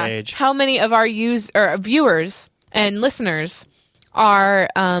depend on your age. How many of our viewers and listeners are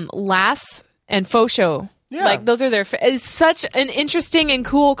LAS and FauxShow? Yeah. Like, those are their... It's such an interesting and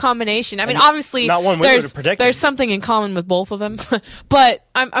cool combination. I mean, obviously, not one way to predict there's something in common with both of them. But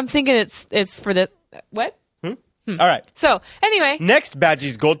I'm thinking it's for this... What? All right. So, anyway. Next badge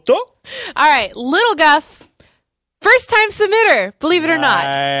is Goto. All right. Little Guff. First time submitter, believe it or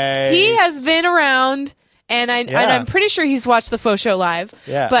not. He has been around, and I'm pretty sure he's watched the FauxShow live.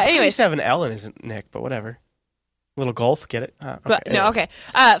 Yeah. But anyway, he used to have an L in his nick, but whatever. Little golf, get it? Okay, but anyway. No, okay.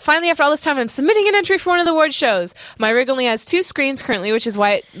 Finally, after all this time, I'm submitting an entry for one of the award shows. My rig only has 2 screens currently, which is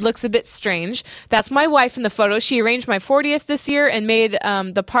why it looks a bit strange. That's my wife in the photo. She arranged my 40th this year and made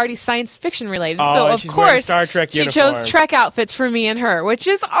the party science fiction related. Oh, so of course, Star Trek she chose Trek outfits for me and her, which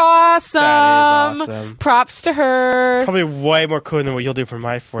is awesome. That is awesome. Props to her. Probably way more cool than what you'll do for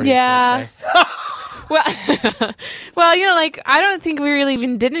my 40th Yeah. birthday. Well, I don't think we really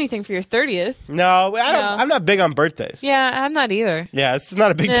even did anything for your 30th. No, I'm not big on birthdays. Yeah, I'm not either. Yeah, it's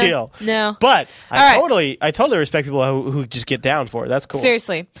not a big deal. No. But I totally respect people who just get down for it. That's cool.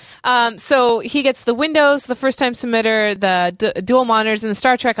 Seriously. So he gets the Windows, the first time submitter, the dual monitors, and the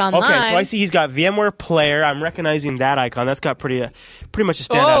Star Trek Online. Okay, so I see he's got VMware Player. I'm recognizing that icon. That's got pretty much a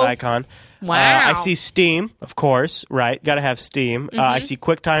standout icon. Wow. I see Steam, of course, right? Got to have Steam. I see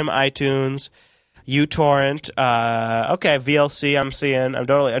QuickTime, iTunes, uTorrent. Okay, VLC. I'm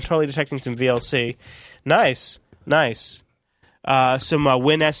totally detecting some VLC. Nice. Some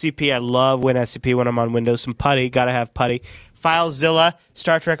WinSCP. I love WinSCP when I'm on Windows. Some PuTTY. Got to have PuTTY. FileZilla.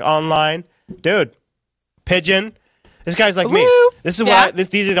 Star Trek Online. Dude. Pigeon. This guy's like me. This is why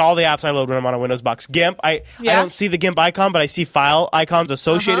these are all the apps I load when I'm on a Windows box. GIMP. I don't see the GIMP icon, but I see file icons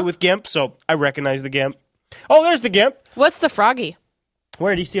associated with GIMP, so I recognize the GIMP. Oh, there's the GIMP. What's the Froggy?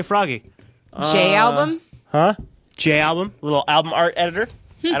 Where do you see a Froggy? J album? Huh? J album, little album art editor.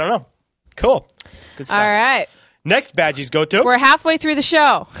 I don't know. Cool. Good stuff. All right. Next badges go to. We're halfway through the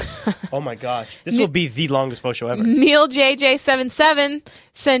show. Oh my gosh. This will be the longest FauxShow ever. Neil JJ77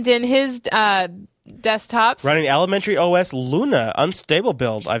 sent in his desktops. Running Elementary OS Luna unstable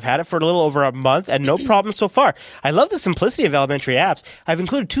build. I've had it for a little over a month and no problem so far. I love the simplicity of elementary apps. I've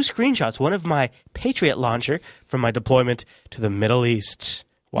included 2 screenshots, one of my Patriot launcher from my deployment to the Middle East.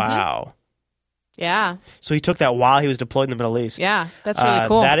 Wow. Yeah. So he took that while he was deployed in the Middle East. Yeah, that's really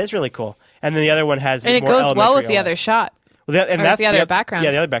cool. That is really cool. And then the other one has and it more goes well with Elementary the OS. other shot. Well, and or that's the other background.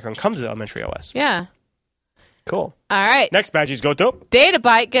 Yeah, the other background comes with Elementary OS. Yeah. Cool. All right. Next badges go to.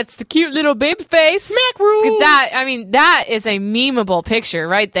 Databyte gets the cute little baby face. Mac rules. Look at that. I mean, that is a memeable picture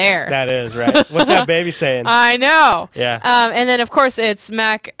right there. That is, right. What's that baby saying? I know. Yeah. And then, of course, it's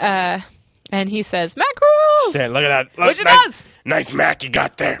Mac, and he says, Mac rules. Say, look at that. Look, Which it does. Nice Mac you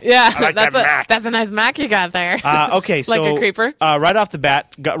got there. Yeah, I like that's that Mac. That's a nice Mac you got there. Okay, so like a creeper. Right off the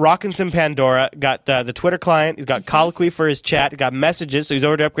bat, got Rockinson Pandora, got the Twitter client, he's got Colloquy for his chat, got messages, so he's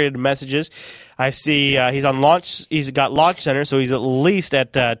already upgraded to messages. I see he's on launch. He's got Launch Center, so he's at least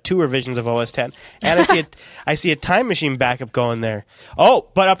at 2 revisions of OS 10. And I see a Time Machine backup going there. Oh,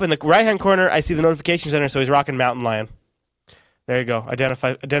 but up in the right hand corner, I see the Notification Center, so he's rocking Mountain Lion. There you go.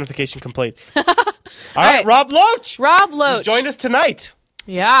 Identification complete. All right, Rob Loach. Rob Loach He's joined us tonight.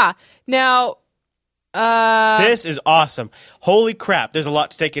 Yeah. Now, this is awesome. Holy crap! There's a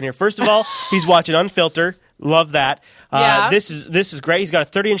lot to take in here. First of all, he's watching Unfilter. Love that. Yeah. This is great. He's got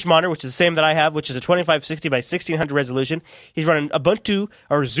a 30-inch monitor, which is the same that I have, which is a 2560 by 1600 resolution. He's running Ubuntu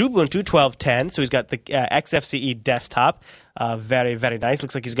or Xubuntu 12.10, so he's got the XFCE desktop. Very, very nice.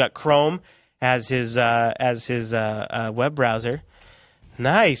 Looks like he's got Chrome as his web browser.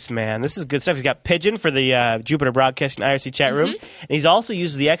 Nice, man. This is good stuff. He's got Pigeon for the Jupiter Broadcasting IRC chat room, and he's also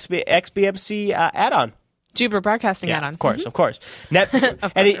used the XBMC add-on. Jupiter Broadcasting add-on. Of course.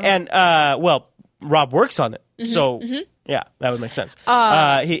 Well, Rob works on it, so yeah, that would make sense.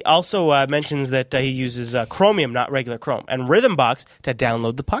 He also mentions that he uses Chromium, not regular Chrome, and Rhythmbox to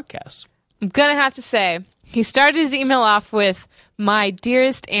download the podcasts. I'm going to have to say, he started his email off with, "My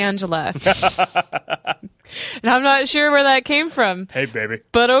dearest Angela." And I'm not sure where that came from. Hey, baby.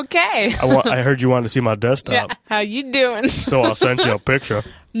 But okay. I heard you wanted to see my desktop. Yeah. How you doing? So I'll send you a picture.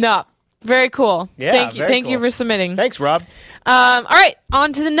 No. Very cool. Yeah, Thank you for submitting. Thanks, Rob. All right,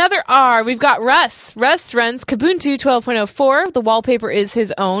 on to another R. We've got Russ. Russ runs Kubuntu 12.04. The wallpaper is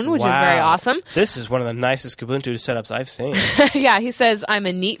his own, which is very awesome. This is one of the nicest Kubuntu setups I've seen. Yeah, he says, "I'm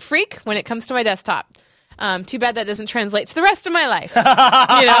a neat freak when it comes to my desktop. Too bad that doesn't translate to the rest of my life." You know,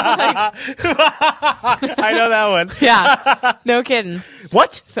 I know that one. Yeah, no kidding.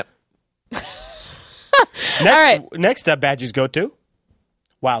 What? So. Next up, badges go to.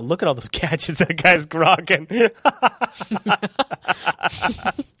 Wow, look at all those gadgets that guy's rocking.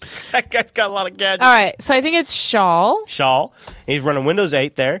 That guy's got a lot of gadgets. All right, so I think it's Shawl. He's running Windows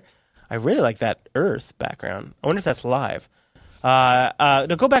 8 there. I really like that Earth background. I wonder if that's live. No,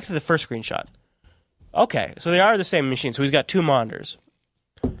 go back to the first screenshot. Okay, so they are the same machine. So he's got 2 monitors.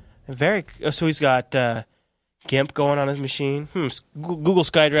 So he's got GIMP going on his machine. Google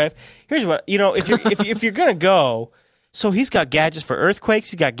SkyDrive. Here's what if you're gonna go. So he's got gadgets for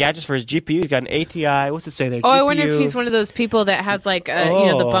earthquakes. He's got gadgets for his GPU. He's got an ATI. What's it say there? Oh, GPU. I wonder if he's one of those people that has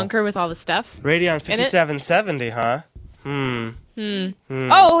the bunker with all the stuff. Radeon 5770, huh?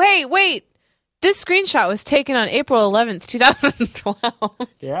 Oh, hey, wait. This screenshot was taken on April 11th, 2012.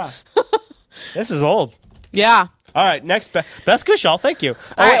 Yeah. This is old. Yeah. All right, next. That's good, Shaw. Thank you.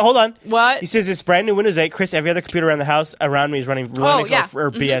 Oh, All wait, hold on. What? He says it's brand new Windows 8. Chris, every other computer around the house around me is running Linux or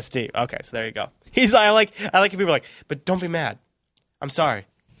BSD. Okay, so there you go. I like when people are like, but don't be mad. I'm sorry.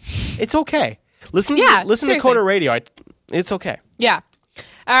 It's okay. Listen to Coda Radio. It's okay. Yeah.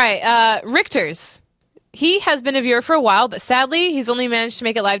 All right. Richter's. He has been a viewer for a while, but sadly, he's only managed to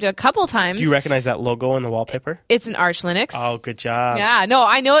make it live to a couple times. Do you recognize that logo in the wallpaper? It's an Arch Linux. Oh, good job. Yeah. No,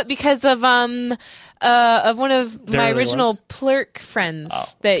 I know it because of one of my original Plurk friends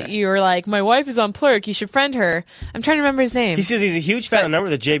that you were like, my wife is on Plurk, you should friend her. I'm trying to remember his name. He says he's a huge fan of a number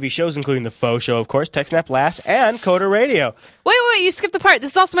of the JB shows, including the FauxShow, of course, TechSnap Last, and Coda Radio. Wait, you skipped the part.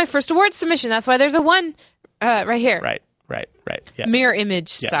 This is also my first award submission. That's why there's a 1 right here. Right. Yeah. Mirror image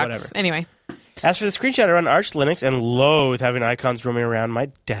sucks. Whatever. Anyway. As for the screenshot, I run Arch Linux and loathe having icons roaming around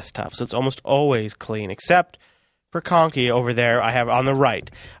my desktop, so it's almost always clean, except for Conky over there I have on the right.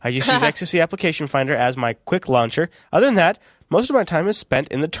 I just use XFC Application Finder as my quick launcher. Other than that, most of my time is spent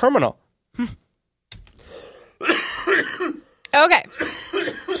in the terminal. Okay.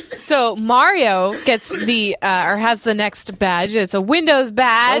 So Mario gets has the next badge. It's a Windows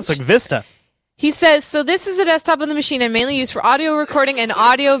badge. Oh, it's like Vista. He says, so this is the desktop of the machine I mainly use for audio recording and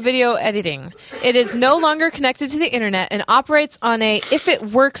audio video editing. It is no longer connected to the internet and operates on a if it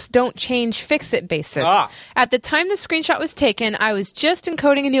works, don't change, fix it basis. At the time the screenshot was taken, I was just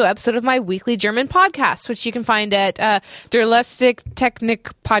encoding a new episode of my weekly German podcast, which you can find at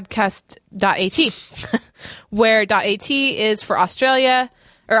derlustigtechnikpodcast.at, where .at is for Austria,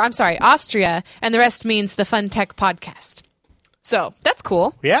 and the rest means the Fun Tech Podcast. So that's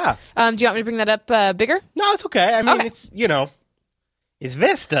cool. Yeah. Do you want me to bring that up bigger? No, it's okay. I mean, it's, it's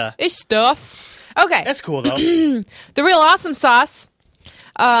Vista. It's stuff. Okay. That's cool, though. The Real Awesome Sauce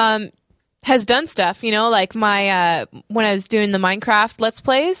has done stuff, like my when I was doing the Minecraft Let's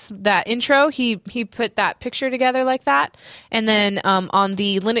Plays, that intro, he put that picture together like that. And then on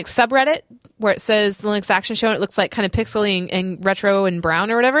the Linux subreddit, where it says Linux Action Show, and it looks like kind of pixely and retro and brown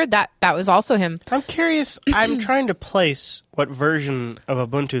or whatever, that was also him. I'm curious. I'm trying to place what version of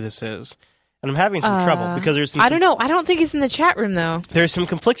Ubuntu this is, and I'm having some trouble because there's some... I don't know. I don't think he's in the chat room, though. There's some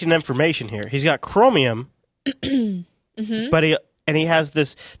conflicting information here. He's got Chromium, but he has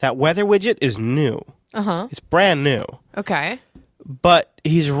that weather widget is new. It's brand new. Okay. But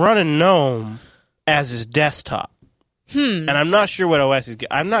he's running GNOME as his desktop. And I'm not sure what OS is.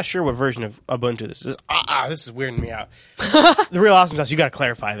 I'm not sure what version of Ubuntu this is. This is weirding me out. The Real Awesome Sauce, you got to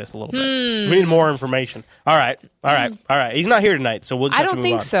clarify this a little bit. We need more information. All right. He's not here tonight, so we'll just have to move on. I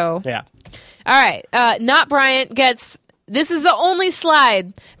don't think so. Yeah. All right. Not Bryant gets... This is the only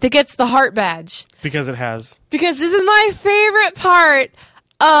slide that gets the heart badge. Because it has. Because this is my favorite part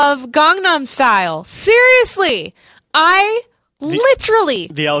of Gangnam Style. Seriously.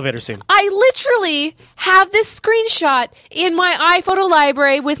 The elevator scene. I literally have this screenshot in my iPhoto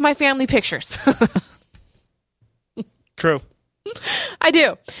library with my family pictures. True. I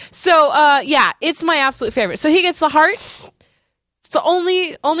do. So, yeah, it's my absolute favorite. So he gets the heart. It's the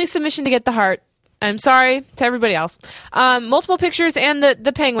only submission to get the heart. I'm sorry to everybody else. Multiple pictures and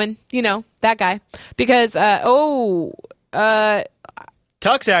the penguin, that guy. Because, Tux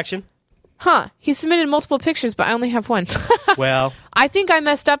action. He submitted multiple pictures, but I only have one. Well. I think I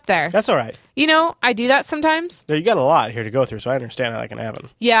messed up there. That's all right. I do that sometimes. You got a lot here to go through, so I understand how that can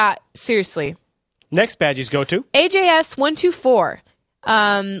happen. Yeah, seriously. Next badges go to? AJS124.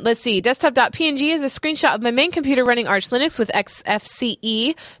 Let's see. Desktop.png is a screenshot of my main computer running Arch Linux with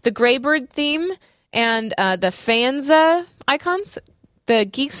XFCE, the Graybird theme, and the Fanza icons. The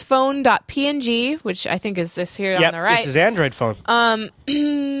geeksphone.png, which I think is this here on the right. This is Android phone.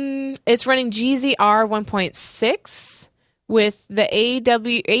 It's running GZR 1.6 with the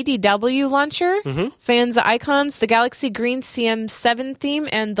ADW launcher, Fanza icons, the Galaxy Green CM7 theme,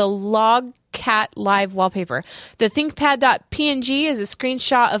 and the Logcat Live wallpaper. The ThinkPad.png is a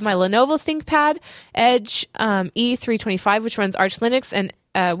screenshot of my Lenovo ThinkPad Edge E325, which runs Arch Linux and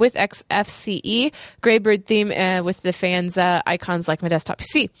with XFCE, Graybird theme with the fans icons like my desktop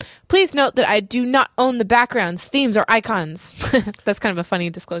PC. Please note that I do not own the backgrounds, themes, or icons. That's kind of a funny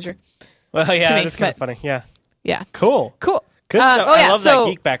disclosure. Well, yeah, that's kind of funny. Yeah. Yeah. Cool. Good stuff. I love that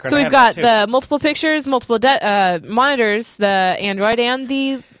geek background. So we've got the multiple pictures, multiple monitors, the Android, and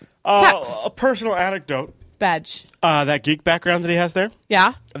the text. A personal anecdote. Badge. That geek background that he has there?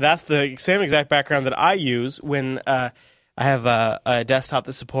 Yeah. That's the same exact background that I use when... I have a desktop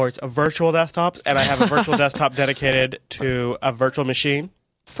that supports a virtual desktop, and I have a virtual desktop dedicated to a virtual machine.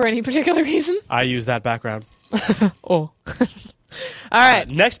 For any particular reason? I use that background. All right.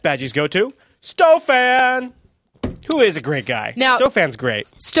 Next badges go to Stofan, who is a great guy. Now, Stofan's great.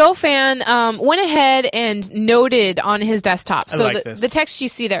 Stofan went ahead and noted on his desktop. I like this. The text you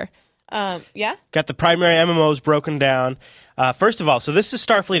see there. Yeah? Got the primary MMOs broken down. First of all, so this is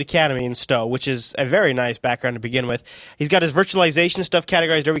Starfleet Academy in Stowe, which is a very nice background to begin with. He's got his virtualization stuff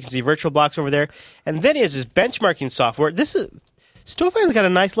categorized over. You can see virtual blocks over there. And then he has his benchmarking software. Stofan's got a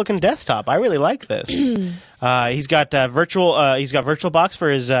nice looking desktop. I really like this. He's got VirtualBox for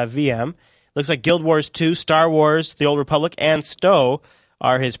his VM. Looks like Guild Wars 2, Star Wars, The Old Republic, and Stowe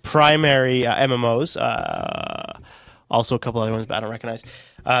are his primary MMOs. Also a couple other ones, but I don't recognize.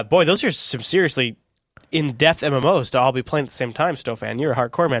 Boy, those are some seriously in-depth MMOs to all be playing at the same time, Stofan. You're a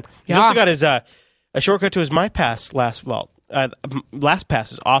hardcore man. He's also got his a shortcut to his MyPass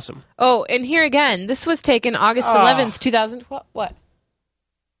LastPass is awesome. Oh, and here again, this was taken August 11th, 2012. What?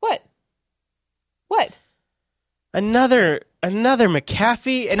 Another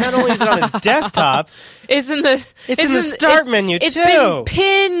McAfee, and not only is it on his desktop, it's in the start menu too. It's been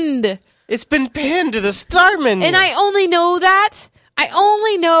pinned. It's been pinned to the start menu. And I only know that. I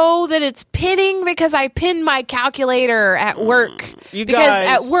only know that it's pinning because I pinned my calculator at work.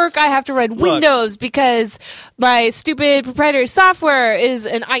 At work I have to run Windows because my stupid proprietary software is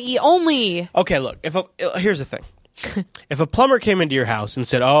an IE only. Okay, look. Here's the thing. If a plumber came into your house and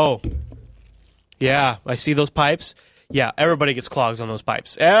said, "Oh, yeah, I see those pipes." Yeah, everybody gets clogs on those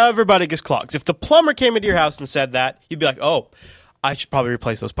pipes. Everybody gets clogs. If the plumber came into your house and said that, you'd be like, "Oh, I should probably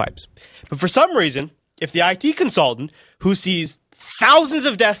replace those pipes." But for some reason, if the IT consultant who sees thousands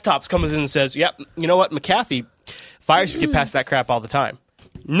of desktops comes in and says, "Yep, you know what, McAfee, viruses get past that crap all the time."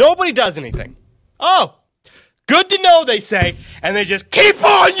 Nobody does anything. Oh, good to know, they say, and they just keep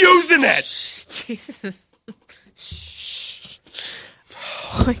on using it. Jesus.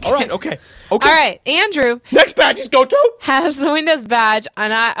 All right, okay. All right, Andrew. Next badges go to? Has the Windows badge,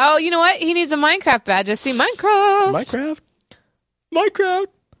 and you know what? He needs a Minecraft badge. I see Minecraft.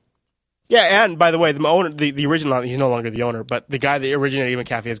 Yeah, and by the way, the owner, the original, he's no longer the owner, but the guy that originated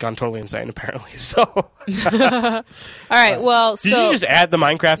McAfee has gone totally insane, apparently. So, all right. Well, did you just add the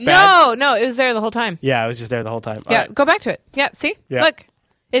Minecraft badge? No, it was there the whole time. Yeah, it was just there the whole time. Yeah, go back to it. Yeah, see, look,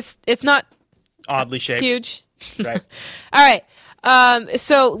 it's not oddly shaped, huge. Right. All right.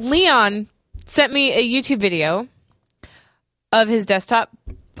 So Leon sent me a YouTube video of his desktop,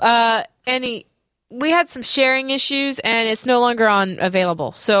 and we had some sharing issues, and it's no longer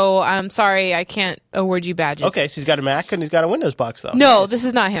available. So I'm sorry, I can't award you badges. Okay, so he's got a Mac and he's got a Windows box, though. No, this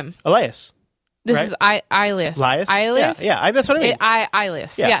is not him. Elias. This right? is Ilias. Elias? Yeah, that's what I mean.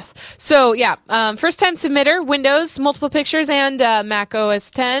 Ilias, yes. So, first time submitter, Windows, multiple pictures, and Mac OS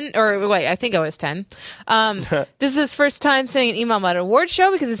 10, or wait, I think OS 10. This is his first time sending an email about an award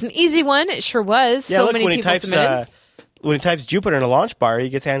show because it's an easy one. It sure was. Yeah, so look, many people submitted. When he types Jupiter in a launch bar, he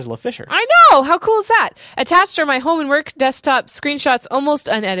gets Angela Fisher. I know! How cool is that? Attached are my home and work desktop screenshots, almost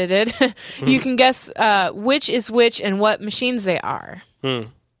unedited. You can guess which is which and what machines they are. I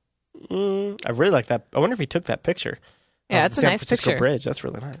really like that. I wonder if he took that picture. Yeah, that's a nice Francisco picture. Bridge. That's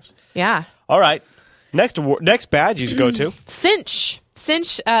really nice. Yeah. All right. Next badge you go to. Cinch.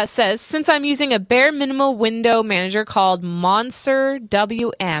 Cinch says, since I'm using a bare minimal window manager called Monster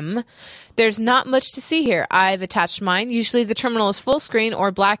WM, there's not much to see here. I've attached mine. Usually the terminal is full screen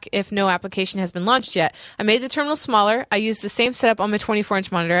or black if no application has been launched yet. I made the terminal smaller. I use the same setup on my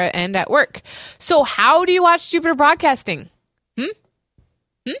 24-inch monitor and at work. So how do you watch Jupiter Broadcasting?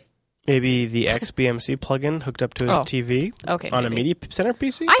 Maybe the XBMC plugin hooked up to his TV on a Media Center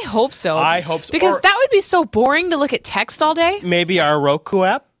PC? I hope so. Because or that would be so boring to look at text all day. Maybe our Roku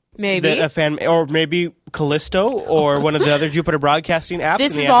app? Maybe. Or maybe Callisto or one of the other Jupiter Broadcasting apps.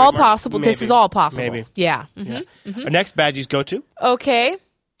 This is all possible. Maybe. This is all possible. Maybe. Yeah. Our next badges go to? Okay.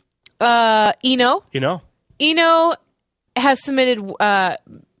 Eno. Eno has submitted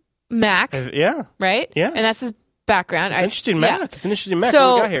Mac. Yeah. Right? Yeah. And that's his background. It's interesting Mac. Yeah. It's an interesting Mac. So,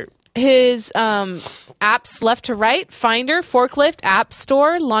 what we got here? His apps left to right, Finder, Forklift, App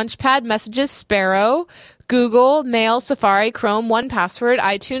Store, Launchpad, Messages, Sparrow, Google, Mail, Safari, Chrome, 1Password,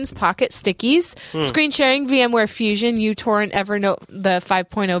 iTunes, Pocket, Stickies, Screen Sharing, VMware Fusion, uTorrent, Evernote, the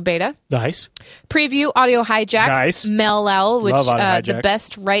 5.0 beta. Nice. Preview, Audio Hijack. Nice. MelL, which Love the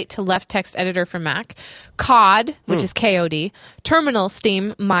best right-to-left text editor for Mac. COD, which is KOD. Terminal,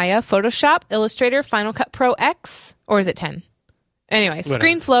 Steam, Maya, Photoshop, Illustrator, Final Cut Pro X, or is it 10? Anyway,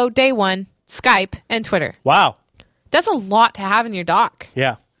 ScreenFlow, Day One, Skype, and Twitter. Wow. That's a lot to have in your dock.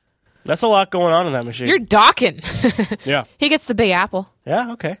 Yeah. That's a lot going on in that machine. You're docking. Yeah. He gets the Big Apple.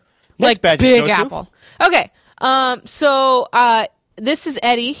 Yeah, okay. Next badge Big Apple. Okay. So this is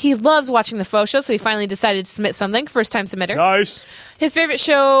Eddie. He loves watching the FauxShow, so he finally decided to submit something. First time submitter. Nice. His favorite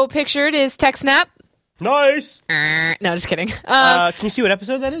show pictured is TechSnap. Nice. No, just kidding. Can you see what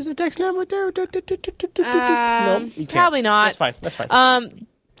episode that is of TechSnap right there? No, you can't. Probably not. That's fine.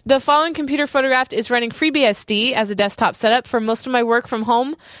 The following computer photographed is running FreeBSD as a desktop setup for most of my work from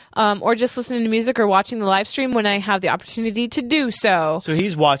home, or just listening to music or watching the live stream when I have the opportunity to do so. So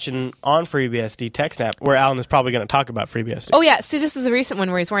he's watching on FreeBSD TechSnap, where Alan is probably going to talk about FreeBSD. Oh, yeah. See, this is the recent one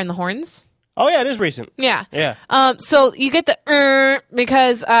where he's wearing the horns. Oh, yeah, it is recent. Yeah. Yeah. So you get the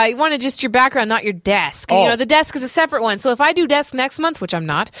because you want to just your background, not your desk. Oh. You know, the desk is a separate one. So if I do desk next month, which I'm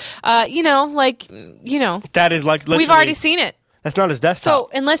not, that is like we've already seen it. That's not his desktop. So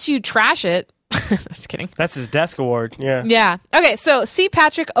unless you trash it, just kidding. That's his desk award. Yeah. Yeah. Okay. So C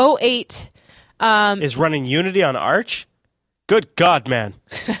Patrick 08 is running Unity on Arch. Good God, man.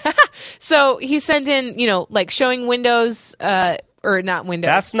 So he sent in, like showing Windows, or not Windows.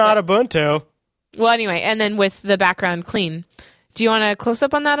 That's not Ubuntu. Well, anyway, and then with the background clean. Do you want a close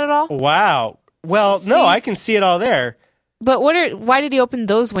up on that at all? Wow. Well, no, I can see it all there. But why did he open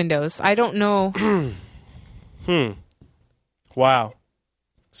those windows? I don't know. Wow.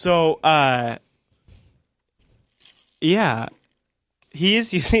 So, yeah.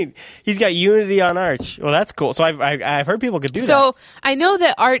 He's got Unity on Arch. Well, that's cool. So I've heard people could do that. So I know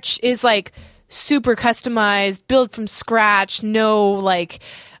that Arch is like super customized, built from scratch. No, like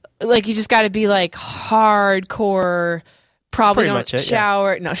you just got to be like hardcore. Probably Pretty don't much it,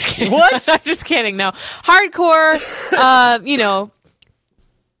 shower. No, just kidding. What? I'm just kidding. No, hardcore.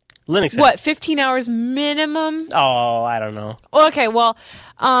 Linux. What 15 hours minimum? Oh, I don't know. Okay, well,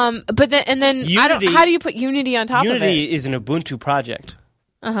 but then Unity, how do you put Unity on top of it? Unity is an Ubuntu project.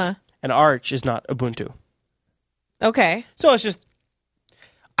 Uh-huh. And Arch is not Ubuntu. Okay. So it's just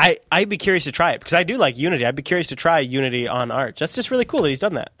I'd be curious to try it because I do like Unity. I'd be curious to try Unity on Arch. That's just really cool that he's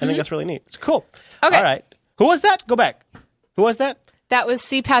done that. I think that's really neat. It's cool. Okay. All right. Who was that? Go back. Who was that? That was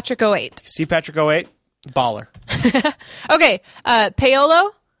C. Patrick 08. C. Patrick 08. Baller. Okay.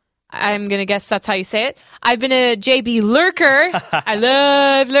 Paolo. I'm going to guess that's how you say it. I've been a JB lurker. I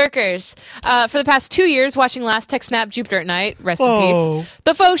love lurkers. For the past 2 years, watching Last Tech Snap, Jupiter at Night, rest in peace,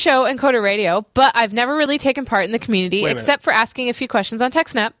 The FauxShow, and Coda Radio, but I've never really taken part in the community except for asking a few questions on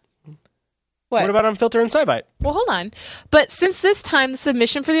TechSnap. What about on Filter and SciByte? Well, hold on. But since this time the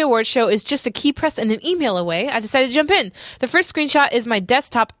submission for the award show is just a key press and an email away, I decided to jump in. The first screenshot is my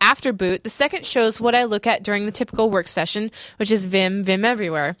desktop after boot. The second shows what I look at during the typical work session, which is Vim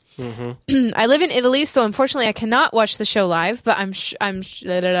everywhere. Mm-hmm. I live in Italy, so unfortunately I cannot watch the show live, but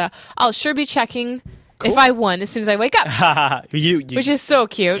I'll sure be checking if I won as soon as I wake up. Which is so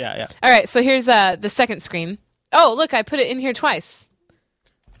cute. Yeah. All right, so here's the second screen. Oh, look, I put it in here twice.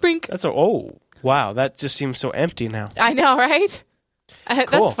 Brink. Wow, that just seems so empty now. I know, right? Cool.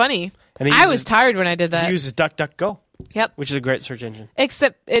 That's funny. And I was tired when I did that. He uses DuckDuckGo. Yep. Which is a great search engine.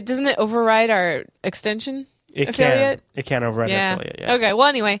 Except doesn't it override our extension affiliate? It can override an affiliate, yeah. Okay, well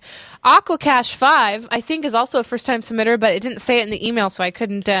anyway, Aquacash5 I think is also a first-time submitter, but it didn't say it in the email, so I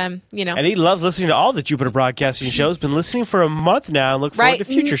couldn't, And he loves listening to all the Jupiter Broadcasting shows. Been listening for a month now and look forward to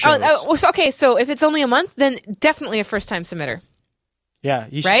future shows. So if it's only a month, then definitely a first-time submitter. Yeah.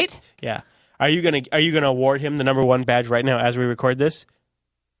 Right? Yeah. Are you gonna award him the #1 badge right now as we record this?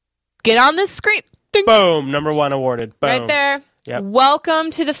 Get on this screen. Ding. Boom! #1 awarded. Boom. Right there. Yep.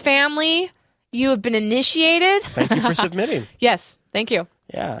 Welcome to the family. You have been initiated. Thank you for submitting. Yes, thank you.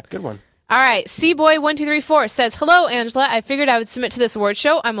 Yeah, good one. All right, Cboy1234 says, "Hello, Angela. I figured I would submit to this award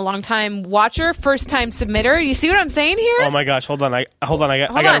show. I'm a long-time watcher, first-time submitter. You see what I'm saying here? Oh my gosh, hold on. I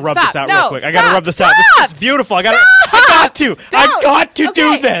gotta rub this out No, real quick. I stop, gotta rub this stop. out. This is beautiful. I got to do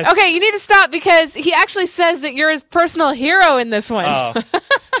this. Okay, you need to stop because he actually says that you're his personal hero in this one. Oh.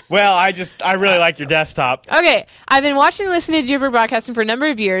 Well, I really like your desktop. Okay, I've been watching and listening to Jupiter Broadcasting for a number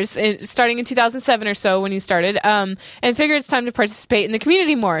of years, starting in 2007 or so when you started, and figured it's time to participate in the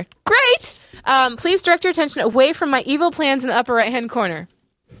community more. Great! Please direct your attention away from my evil plans in the upper right-hand corner.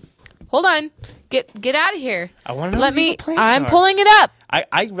 Hold on. Get out of here. I want to know what evil plans I'm are. pulling it up.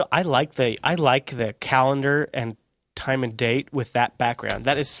 I like the calendar and time and date with that background.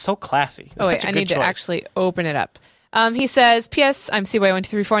 That is so classy. Oh wait, I need to actually open it up. He says, "P.S. I'm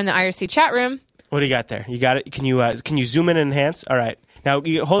CY1234 in the IRC chat room." What do you got there? You got it? Can you zoom in and enhance? All right. Now,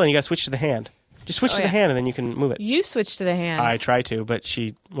 hold on. You got to switch to the hand. Just switch to the hand, and then you can move it. You switch to the hand. I try to, but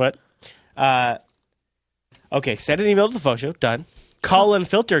what? Okay, send an email to the FauxShow. Done. Call and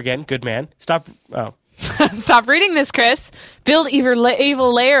filter again. Good man. Stop. Oh. Stop reading this, Chris. Build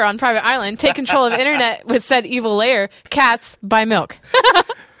evil layer on private island. Take control of internet with said evil layer. Cats, buy milk.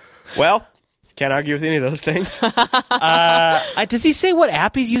 Well, can't argue with any of those things. Does he say what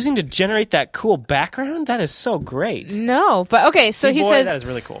app he's using to generate that cool background? That is so great. No, but okay, so he says... that is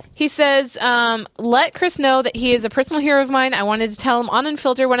really cool. He says, let Chris know that he is a personal hero of mine. I wanted to tell him on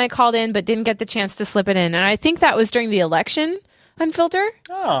Unfilter when I called in, but didn't get the chance to slip it in. And I think that was during the election, Unfilter.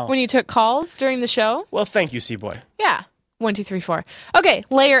 Oh. When you took calls during the show. Well, thank you, C-Boy. Yeah. 1, 2, 3, 4. Okay,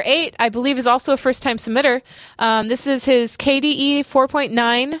 Layer 8, I believe, is also a first-time submitter. This is his KDE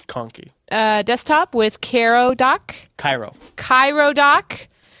 4.9 Conky. Desktop with Cairo Dock, because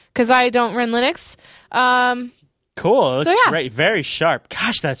I don't run Linux. Cool. It looks great. Very sharp.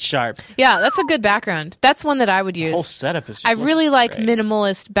 Gosh, that's sharp. Yeah, that's a good background. That's one that I would use. The whole setup is. I really like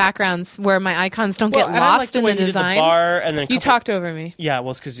minimalist backgrounds where my icons don't get lost in the design. You did the bar and then you talked over me. Yeah,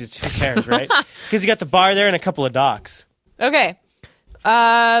 well, it's because who cares, right? Because you got the bar there and a couple of docks. Okay.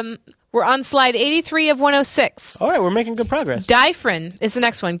 We're on slide 83 of 106. All right, we're making good progress. Dyfrin is the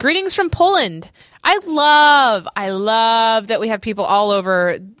next one. Greetings from Poland. I love that we have people all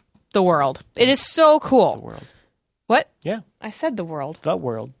over the world. It is so cool. The world. What? Yeah. I said the world. The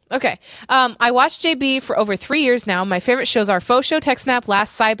world. Okay. I watched JB for over 3 years now. My favorite shows are FauxShow, TechSnap,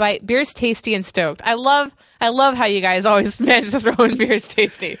 Last SciByte, Beer's Tasty, and Stoked. I love I love how you guys always manage to throw in beers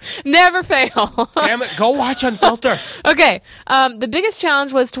tasty. Never fail. Damn it. Go watch Unfilter. Okay. The biggest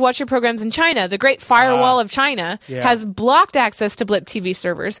challenge was to watch your programs in China. The Great Firewall of China has blocked access to Blip TV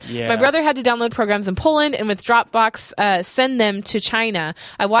servers. Yeah. My brother had to download programs in Poland and with Dropbox send them to China.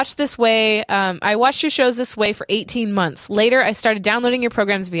 I watched your shows this way for 18 months. Later, I started downloading your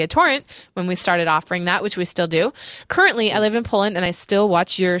programs via torrent when we started offering that, which we still do. Currently, I live in Poland and I still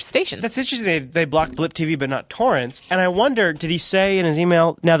watch your station. That's interesting. They blocked Blip TV, but not torrents. And I wonder, did he say in his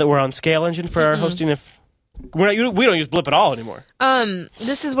email, now that we're on Scale Engine for our hosting, if we don't use Blip at all anymore?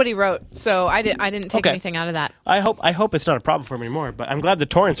 This is what he wrote, so I didn't take anything out of that. I hope it's not a problem for him anymore, but I'm glad the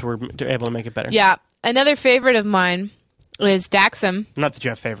torrents were able to make it better. Yeah. Another favorite of mine is Daxum. Not that you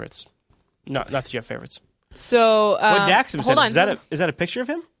have favorites. No, not that you have favorites. So, what Daxum hold said, on. is that a picture of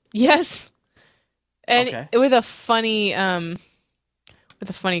him? Yes. And Okay. with a funny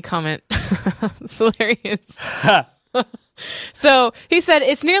comment. It's hilarious. So he said,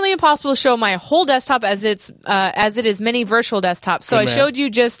 it's nearly impossible to show my whole desktop as it is many virtual desktops. So I showed you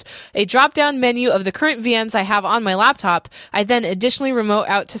just a drop-down menu of the current VMs I have on my laptop. I then additionally remote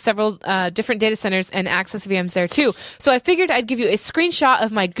out to several different data centers and access VMs there too. So I figured I'd give you a screenshot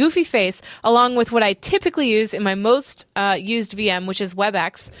of my goofy face along with what I typically use in my most used VM, which is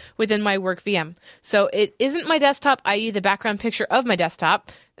WebEx within my work VM. So it isn't my desktop, i.e. the background picture of my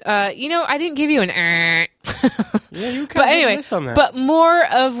desktop. I didn't give you an Yeah, you but anyway, missed on that. but more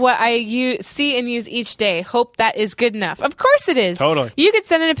of what I see and use each day. Hope that is good enough. Of course it is. Totally. You could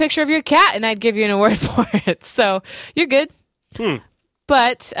send in a picture of your cat and I'd give you an award for it. So you're good.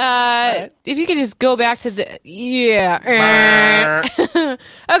 But if you could just go back to the... Yeah.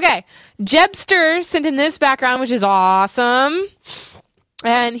 Okay. Jebster sent in this background, which is awesome.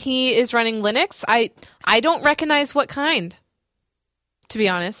 And he is running Linux. I don't recognize what kind, to be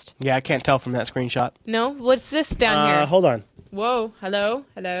honest. Yeah, I can't tell from that screenshot. No? What's this down here? Hold on. Whoa. Hello?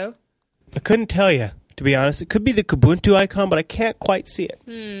 I couldn't tell you, to be honest. It could be the Kubuntu icon, but I can't quite see it.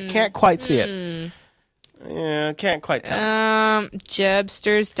 Can't quite see it. Yeah, can't quite tell.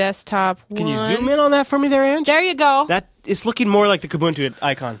 Jebster's desktop. Can you zoom in on that for me there, Ange? There you go. That is looking more like the Kubuntu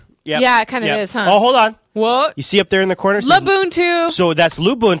icon. Yep. Yeah, it kind of is, huh? Oh, hold on. What? You see up there in the corner? Lubuntu. So that's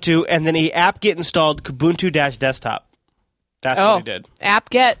Lubuntu, and then the apt-get installed Kubuntu-desktop. That's what he did.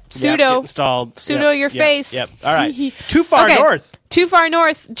 Apt-get. The apt-get Sudo. installed. Sudo your face. Yep. All right. Too far north. Too far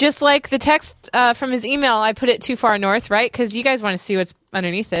north. Just like the text from his email, I put it too far north, right? Because you guys want to see what's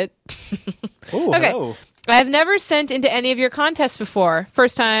underneath it. Ooh, okay. Hello. I have never sent into any of your contests before.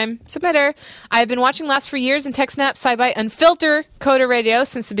 First time submitter. I have been watching Last for years and TechSnap, SciByte, Unfilter, Coda Radio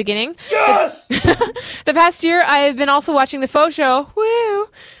since the beginning. Yes! The past year, I have been also watching the FauxShow, woo,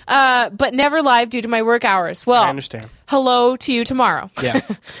 but never live due to my work hours. Well, I understand. Hello to you tomorrow. Yeah.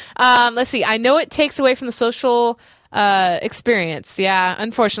 Let's see. I know it takes away from the social experience. Yeah,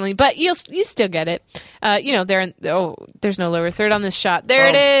 unfortunately, but you still get it. There's no lower third on this shot. There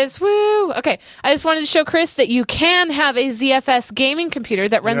it is. Woo. Okay. I just wanted to show Chris that you can have a ZFS gaming computer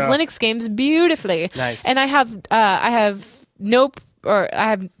that runs Linux games beautifully. Nice. And I have no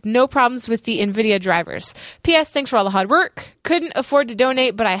problems with the NVIDIA drivers. P.S. Thanks for all the hard work. Couldn't afford to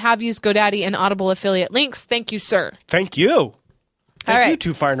donate, but I have used GoDaddy and Audible affiliate links. Thank you, sir. Thank you. Thank you, right.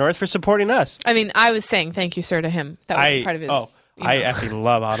 Too Far North, for supporting us. I mean, I was saying thank you, sir, to him. That was part of his. I actually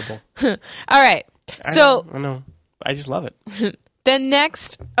love Audible. All right. So I know. I just love it. the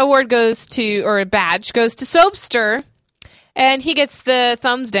next award badge goes to Soapster, and he gets the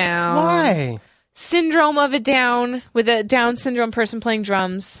thumbs down. Why? Syndrome of a Down, with a Down syndrome person playing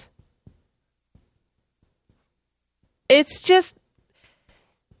drums. It's just...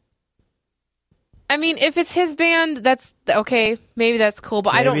 I mean, if it's his band, that's okay. Maybe that's cool,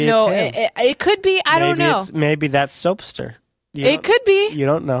 but I don't know. It could be. I don't know. Maybe that's Soapster. It could be. You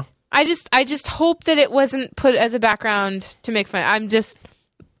don't know. I just hope that it wasn't put as a background to make fun. I'm just.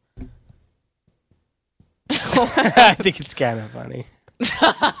 I think it's kind of funny.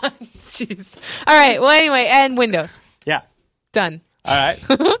 Jeez. All right. Well, anyway, and Windows. Yeah. Done. All right.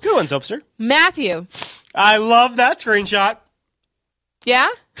 Good one, Soapster. Matthew. I love that screenshot. Yeah?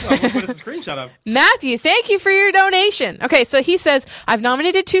 What is the screenshot of? Matthew, thank you for your donation. Okay, so he says, I've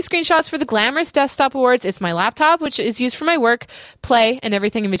nominated 2 screenshots for the Glamorous Desktop Awards. It's my laptop, which is used for my work, play, and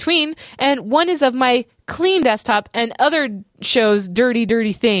everything in between. And one is of my clean desktop and other shows dirty,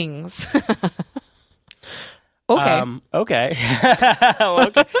 dirty things. Okay. Okay.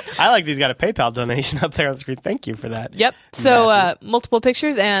 I like these. Got a PayPal donation up there on the screen. Thank you for that. Yep. So multiple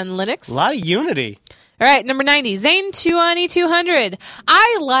pictures and Linux. A lot of unity. All right, number 90, Zane 2 on E200.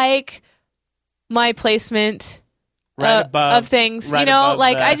 I like my placement above, of things. right you know, above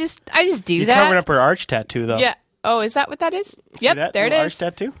like the- I just do You're that. covering up her arch tattoo, though. Yeah. Oh, is that what that is? See Yep, that there it little is.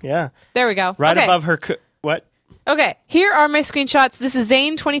 Arch tattoo? Yeah. There we go. Right Okay. above her... what? Okay, here are my screenshots. This is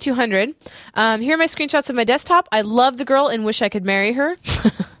Zane 2200. Here are my screenshots of my desktop. I love the girl and wish I could marry her.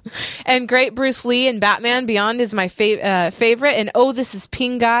 And great Bruce Lee and Batman Beyond is my favorite. And this is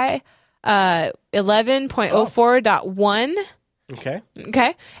Ping Guy 11.04.1. Okay.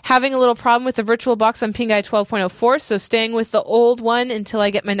 Okay. Having a little problem with the virtual box on Pinguy 12.04, so staying with the old one until I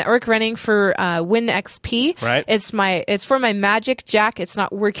get my network running for WinXP. Right. It's for my Magic Jack. It's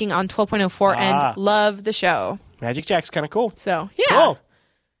not working on 12.04 and love the show. Magic Jack's kind of cool. So, yeah. Cool. All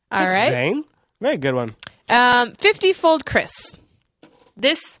Thanks, right. Zane. Very good one. 50-fold Chris.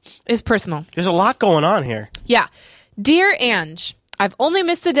 This is personal. There's a lot going on here. Yeah. Dear Ange, I've only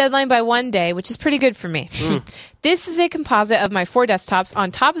missed the deadline by one day, which is pretty good for me. This is a composite of my 4 desktops.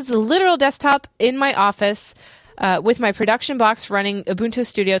 On top is a literal desktop in my office with my production box running Ubuntu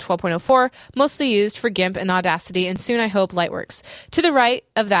Studio 12.04, mostly used for GIMP and Audacity, and soon I hope Lightworks. To the right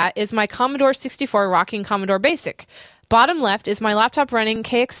of that is my Commodore 64 rocking Commodore Basic. Bottom left is my laptop running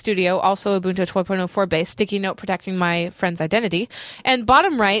KX Studio, also Ubuntu 12.04 based, sticky note protecting my friend's identity. And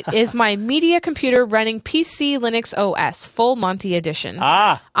bottom right is my media computer running PC Linux OS, full Monty edition.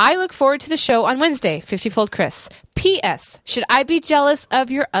 I look forward to the show on Wednesday, 50-fold Chris. P.S. Should I be jealous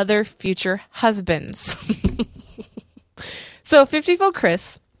of your other future husbands? So 50-fold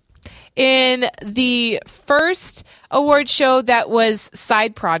Chris, in the first award show that was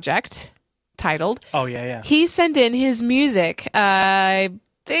Side Project titled. Oh, yeah. He sent in his music. I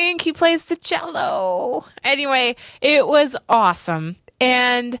think he plays the cello. Anyway, it was awesome.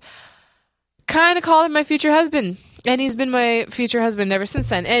 And kind of called him my future husband. And he's been my future husband ever since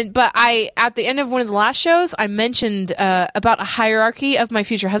then. But at the end of one of the last shows, I mentioned about a hierarchy of my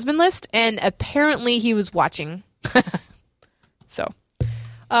future husband list. And apparently he was watching. So,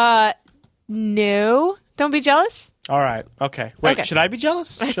 no, don't be jealus. All right. Okay. Wait, Okay. should I be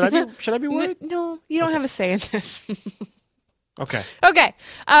jealous? Should I be worried? No, you don't have a say in this. Okay. Okay.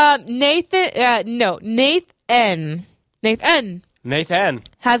 Nathan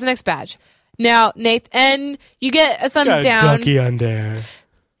has an X badge. Now, Nathan, you get a thumbs Got a down. ducky on there.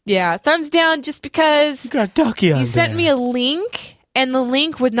 Yeah, thumbs down just because You got a ducky on you there. sent me a link and the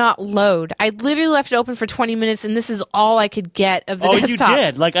link would not load. I literally left it open for 20 minutes and this is all I could get of the desktop. You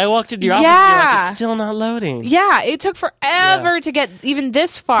did? Like, I walked into your office and you're like, it's still not loading. Yeah, it took forever to get even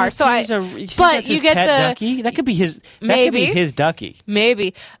this far. You but that's his you get pet the ducky? That could be his. That Maybe. could be his ducky.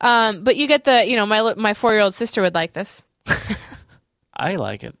 maybe. But you get the my 4-year-old sister would like this. I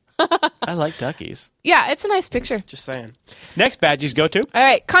like it. I like duckies. Yeah, it's a nice picture. Just saying. Next badges go to. All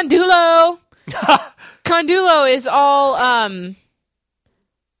right, Condulo. Condulo is all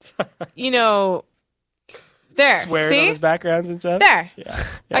there. Swearing on See? his backgrounds and stuff. There. Yeah.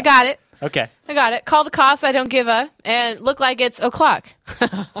 I got it. Okay. I got it. Call the cops. I don't give a. And look like it's o'clock.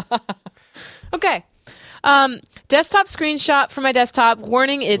 Okay. Desktop screenshot for my desktop.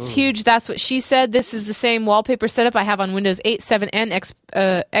 Warning, it's huge. That's what she said. This is the same wallpaper setup I have on Windows 8, 7, and X.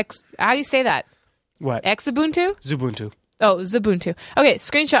 How do you say that? What? Xubuntu? Zubuntu. Oh, Zubuntu. Okay,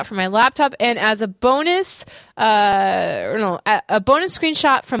 screenshot from my laptop, and as a bonus, a bonus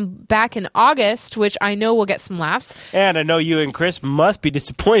screenshot from back in August, which I know will get some laughs. And I know you and Chris must be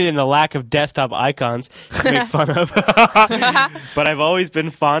disappointed in the lack of desktop icons to make fun of. But I've always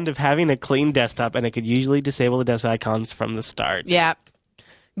been fond of having a clean desktop, and I could usually disable the desk icons from the start. Yeah.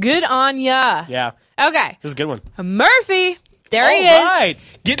 Good on ya. Yeah. Okay. This is a good one. Murphy. There he All is. right.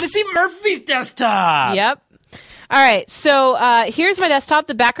 Getting to see Murphy's desktop. Yep. All right, so here's my desktop.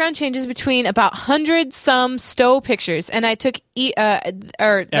 The background changes between about 100 some Stowe pictures, and I took Every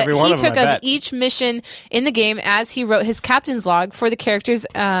one he of them, took I of bet. each mission in the game as he wrote his captain's log for the character's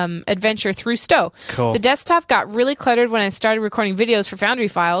adventure through Stowe. Cool. The desktop got really cluttered when I started recording videos for Foundry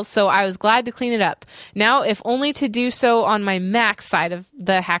files, so I was glad to clean it up. Now, if only to do so on my Mac side of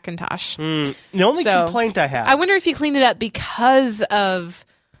the Hackintosh. The only So, complaint I have. I wonder if he cleaned it up because of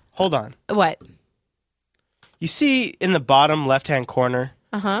Hold on. what? You see in the bottom left-hand corner,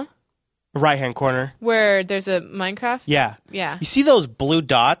 right-hand corner. Where there's a Minecraft? Yeah. Yeah. You see those blue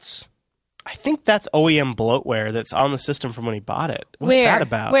dots? I think that's OEM bloatware that's on the system from when he bought it. What's Where? that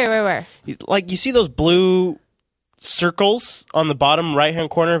about? Where? Like, you see those blue circles on the bottom right-hand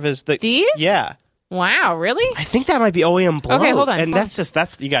corner of his... These? Yeah. Wow, really? I think that might be OEM bloat. Okay, hold on. And that's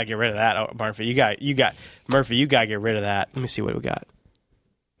you gotta get rid of that, Murphy. You gotta get rid of that. Let me see what we got.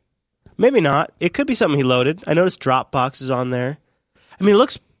 Maybe not. It could be something he loaded. I noticed Dropbox is on there. I mean, it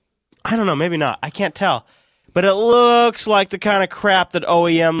looks... I don't know. Maybe not. I can't tell. But it looks like the kind of crap that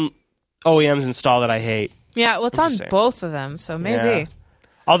OEMs install that I hate. Yeah, well, it's on Interesting. both of them, so maybe. Yeah.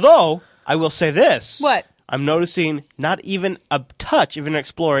 Although, I will say this. What? I'm noticing not even a touch of Internet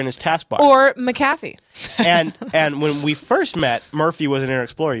Explorer in his taskbar. Or McAfee. and when we first met, Murphy was an Internet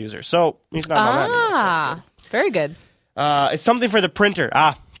Explorer user, so he's not on that anymore. Ah, very good. It's something for the printer.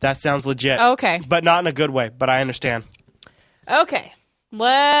 That sounds legit. Okay. But not in a good way, but I understand. Okay.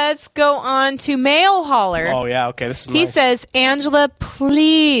 Let's go on to Mail Hauler. Oh, yeah, okay, this is He nice. says, Angela,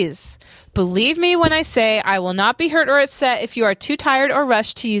 please believe me when I say I will not be hurt or upset if you are too tired or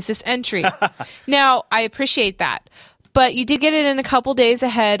rushed to use this entry. Now, I appreciate that, but you did get it in a couple days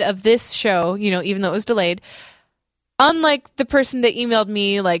ahead of this show, even though it was delayed. Unlike the person that emailed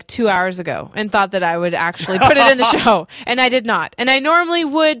me like 2 hours ago and thought that I would actually put it in the show, and I did not. And I normally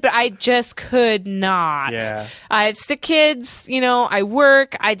would, but I just could not. Yeah. I have sick kids, I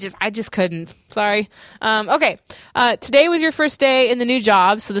work. I just couldn't. Sorry. Okay. Today was your first day in the new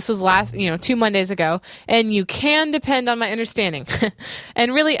job, so this was 2 Mondays ago, and you can depend on my understanding.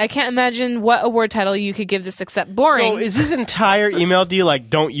 And really, I can't imagine what award title you could give this except boring. So is his entire email to you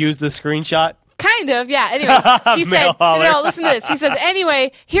like, don't use the screenshot? Kind of, yeah. Anyway, he said, hauler. no, listen to this. He says,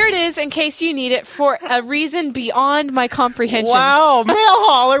 anyway, here it is in case you need it for a reason beyond my comprehension. Wow, mail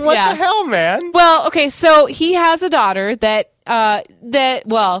hauler, what Yeah. the hell, man? Well, okay, so he has a daughter that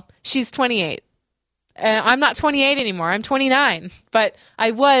she's 28. I'm not 28 anymore. I'm 29. But I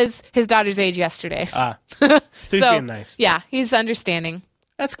was his daughter's age yesterday. So he's being nice. Yeah, he's understanding.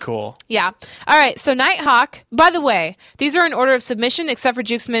 That's cool. Yeah. All right. So Nighthawk, by the way, these are in order of submission except for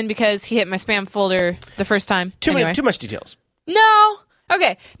Jukesman because he hit my spam folder the first time. Too Anyway. much details. No.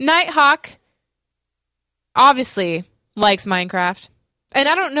 Okay. Nighthawk obviously likes Minecraft. And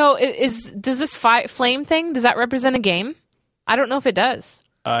I don't know, does this flame thing, does that represent a game? I don't know if it does.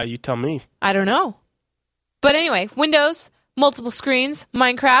 You tell me. I don't know. But anyway, Windows, multiple screens,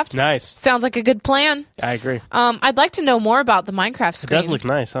 Minecraft. Nice. Sounds like a good plan. I agree. I'd like to know more about the Minecraft It screen. does look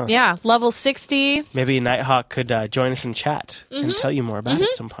nice, huh? Yeah, level 60. Maybe Nighthawk could join us in chat and tell you more about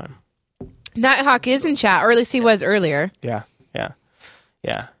it sometime. Nighthawk is in chat, or at least he was earlier. Yeah.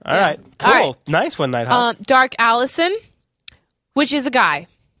 All right. Cool. All right. Nice one, Nighthawk. Dark Allison, which is a guy.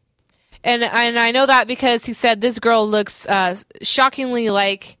 And I know that because he said this girl looks shockingly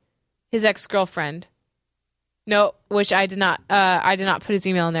like his ex-girlfriend. No, which I did not put his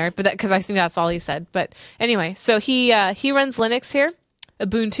email in there, but because I think that's all he said. But anyway, so he runs Linux here,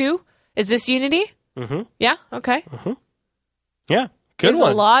 Ubuntu. Is this Unity? Mm-hmm. Yeah. Okay. Mm-hmm. Yeah. Good There's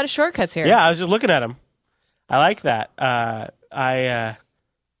one. a lot of shortcuts here. Yeah, I was just looking at him. I like that.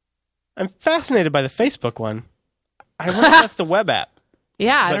 I'm fascinated by the Facebook one. I wonder if that's the web app.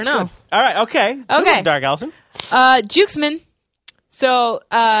 Yeah, I But don't it's know. good. All right. Okay. Good Okay. one, Dark Allison. Jukesman. So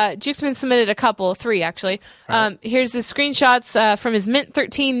Jukesman submitted three actually. Here's the screenshots from his Mint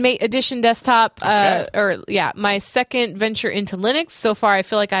 13 Mate Edition desktop. My second venture into Linux. So far, I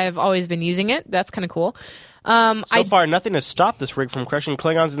feel like I have always been using it. That's kind of cool. So far, nothing has stopped this rig from crushing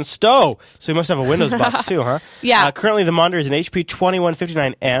Klingons in Stowe. So he must have a Windows box too, huh? Yeah. Currently, the monitor is an HP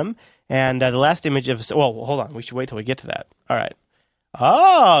 2159M, and the last image of hold on, we should wait till we get to that. All right.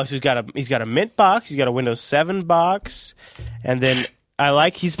 Oh, so he's got a Mint box, he's got a Windows 7 box, and then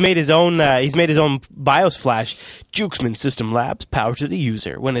he's made his own BIOS flash. Jukesman System Labs, power to the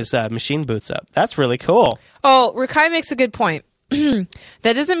user when his machine boots up. That's really cool. Oh, Rakai makes a good point. That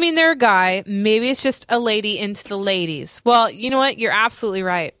doesn't mean they're a guy. Maybe it's just a lady into the ladies. Well, you know what? You're absolutely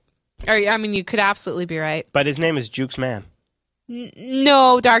right. You could absolutely be right. But his name is Jukes Man.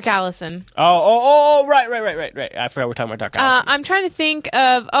 No, Dark Allison. Oh, right. I forgot we're talking about Dark Allison. I'm trying to think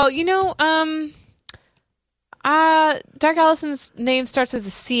of. Dark Allison's name starts with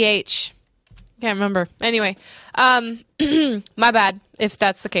a CH. Can't remember. Anyway, my bad if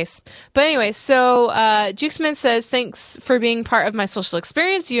that's the case. But anyway, so Jukesman says, thanks for being part of my social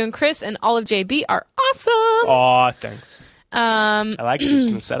experience. You and Chris and all of JB are awesome. Aw, thanks. I like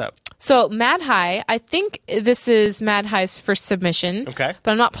Jukesman's setup. So Mad High, I think this is Mad High's first submission. Okay.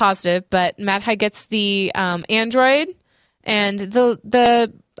 But I'm not positive. But Mad High gets the Android and the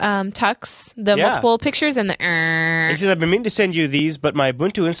tux, the multiple pictures, and the. He says, I've been meaning to send you these, but my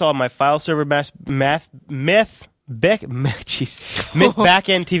Ubuntu install on my file server Myth backend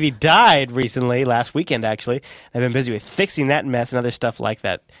TV died recently, last weekend actually. I've been busy with fixing that mess and other stuff like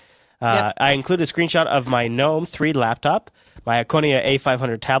that. I included a screenshot of my GNOME 3 laptop, my Iconia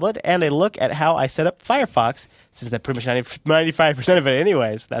A500 tablet, and a look at how I set up Firefox, since that's pretty much 95% of it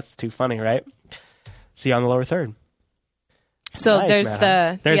anyways. That's too funny, right? See you on the lower third. So Nice, there's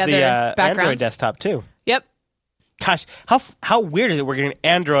Matt. the other Android backgrounds. desktop too. Yep. Gosh, how weird is it we're getting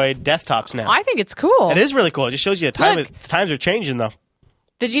Android desktops now? I think it's cool. It is really cool. It just shows you the times are changing though.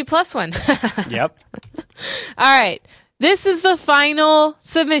 The G plus one. Yep. All right. This is the final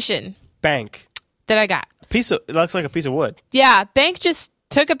submission Bank. that I got. It looks like a piece of wood. Yeah, Bank just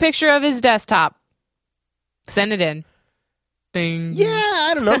took a picture of his desktop. Send it in. Ding. Yeah,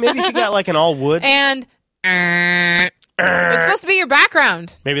 I don't know. Maybe if you got like an all wood. And it's supposed to be your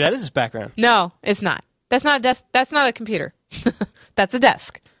background. Maybe that is his background. No, it's not. That's not a desk. That's not a computer. That's a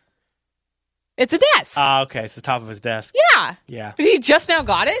desk. It's a desk. Okay. It's the top of his desk. Yeah. Yeah. He just now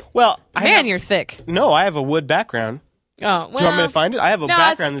got it? Well, Man, you're thick. No, I have a wood background. Oh, well. Do you want me to find it? I have a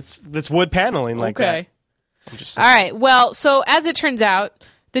background that's wood paneling like that. Okay. I'm just All right. Well, so as it turns out,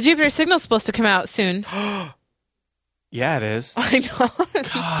 the Jupiter Signal's supposed to come out soon. Yeah, it is. I know.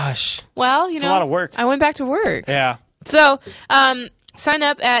 Gosh. Well, It's a lot of work. I went back to work. Yeah. So, sign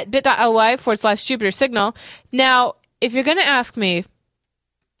up at bit.ly/Jupiter Signal. Now, if you're going to ask me,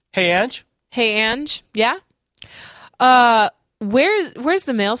 Hey, Ange. hey, Ange, yeah? Where's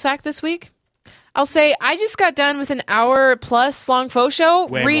the mail sack this week? I'll say, I just got done with an hour plus long faux show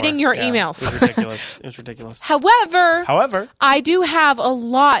Way reading more. your Yeah. emails. It was ridiculous. It was ridiculous. However, I do have a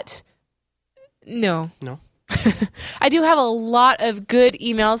lot. No. I do have a lot of good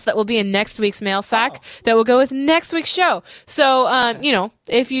emails that will be in next week's mail sack that will go with next week's show. So,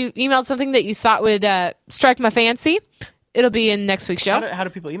 if you emailed something that you thought would strike my fancy, it'll be in next week's show. How do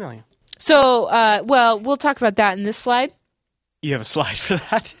people email you? So, we'll talk about that in this slide. You have a slide for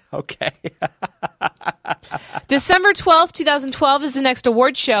that? Okay. December 12th, 2012 is the next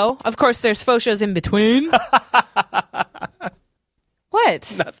award show. Of course, there's faux shows in between.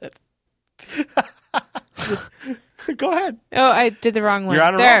 What? Nothing. Go ahead. Oh, I did the wrong one. You're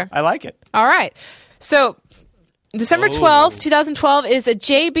on a there. roll. I like it. All right. So, December 12th, 2012 is a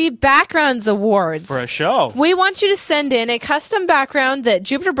JB Backgrounds Awards. For a show. We want you to send in a custom background that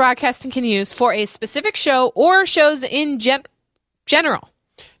Jupiter Broadcasting can use for a specific show or shows in general.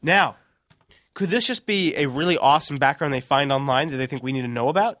 Now, could this just be a really awesome background they find online that they think we need to know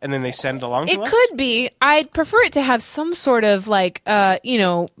about, and then they send it along to us? It could be. I'd prefer it to have some sort of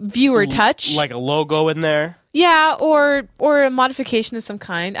viewer touch. Like a logo in there? Yeah, or a modification of some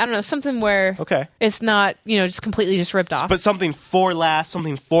kind. I don't know, something where it's not, just completely just ripped off. But something for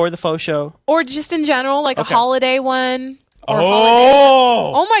the faux show? Or just in general, like a holiday one.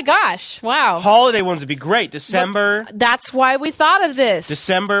 Oh my gosh. Wow. Holiday ones would be great. December. That's why we thought of this.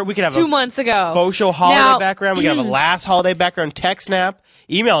 December. We could have 2 months ago. Faux show holiday background. We could have a last holiday background tech snap.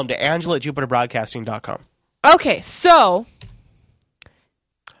 Email them to Angela@JupiterBroadcasting.com. Okay, so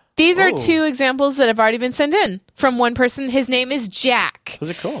these are two examples that have already been sent in from one person. His name is Jack. Those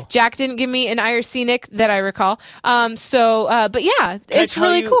are cool. Jack didn't give me an IRC nick that I recall. But yeah, it's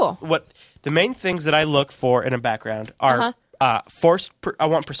really cool. What the main things that I look for in a background are I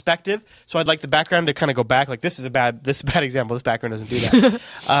want perspective, so I'd like the background to kind of go back. Like this is a bad example. This background doesn't do that.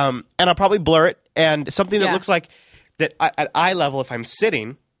 And I'll probably blur it, and something that looks like that at eye level. If I'm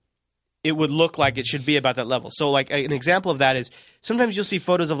sitting, it would look like it should be about that level. So like an example of that is sometimes you'll see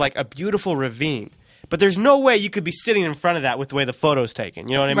photos of like a beautiful ravine, but there's no way you could be sitting in front of that with the way the photo's taken.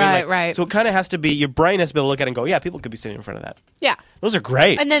 You know what I mean? Right. So it kind of has to be, your brain has to be able to look at it and go, yeah, people could be sitting in front of that. Yeah. Those are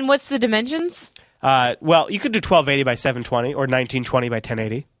great. And then what's the dimensions? Well, you could do 1280 by 720 or 1920 by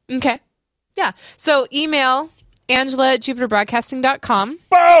 1080. Okay. Yeah. So email Angela@JupiterBroadcasting.com.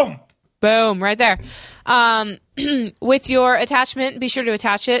 Boom! Boom, right there. With your attachment, be sure to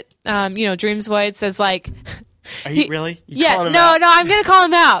attach it. Dreams Void says like... Are you really? No, I'm going to call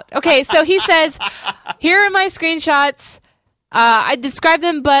him out. Okay, so he says, here are my screenshots. I describe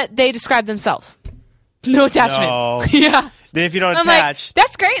them, but they describe themselves. No attachment. No. Yeah. Then if you don't I'm attach... like,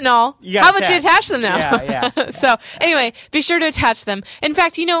 that's great and all. How about you attach them now? Yeah. So anyway, be sure to attach them. In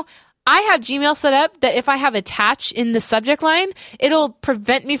fact, I have Gmail set up that if I have attach in the subject line, it'll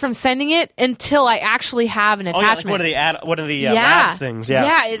prevent me from sending it until I actually have an attachment. Like one of the labs things.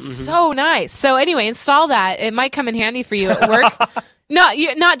 Yeah, it's so nice. So anyway, install that. It might come in handy for you at work.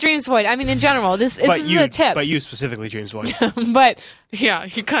 Not Dreams Void. I mean, in general, this is a tip. But you specifically, Dreams Void. But yeah,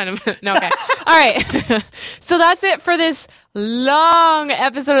 you kind of no. Okay, all right. So that's it for this long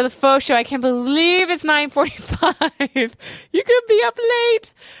episode of the Faux Show. I can't believe it's 9:45. You could be up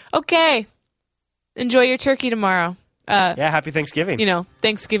late. Okay, enjoy your turkey tomorrow. Happy Thanksgiving.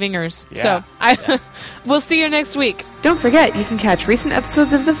 Thanksgivingers. Yeah. So we'll see you next week. Don't forget, you can catch recent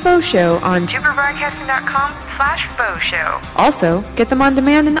episodes of The Faux Show on JupiterBroadcasting.com/Faux Show. Also, get them on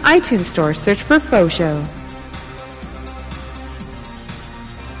demand in the iTunes store. Search for Faux Show.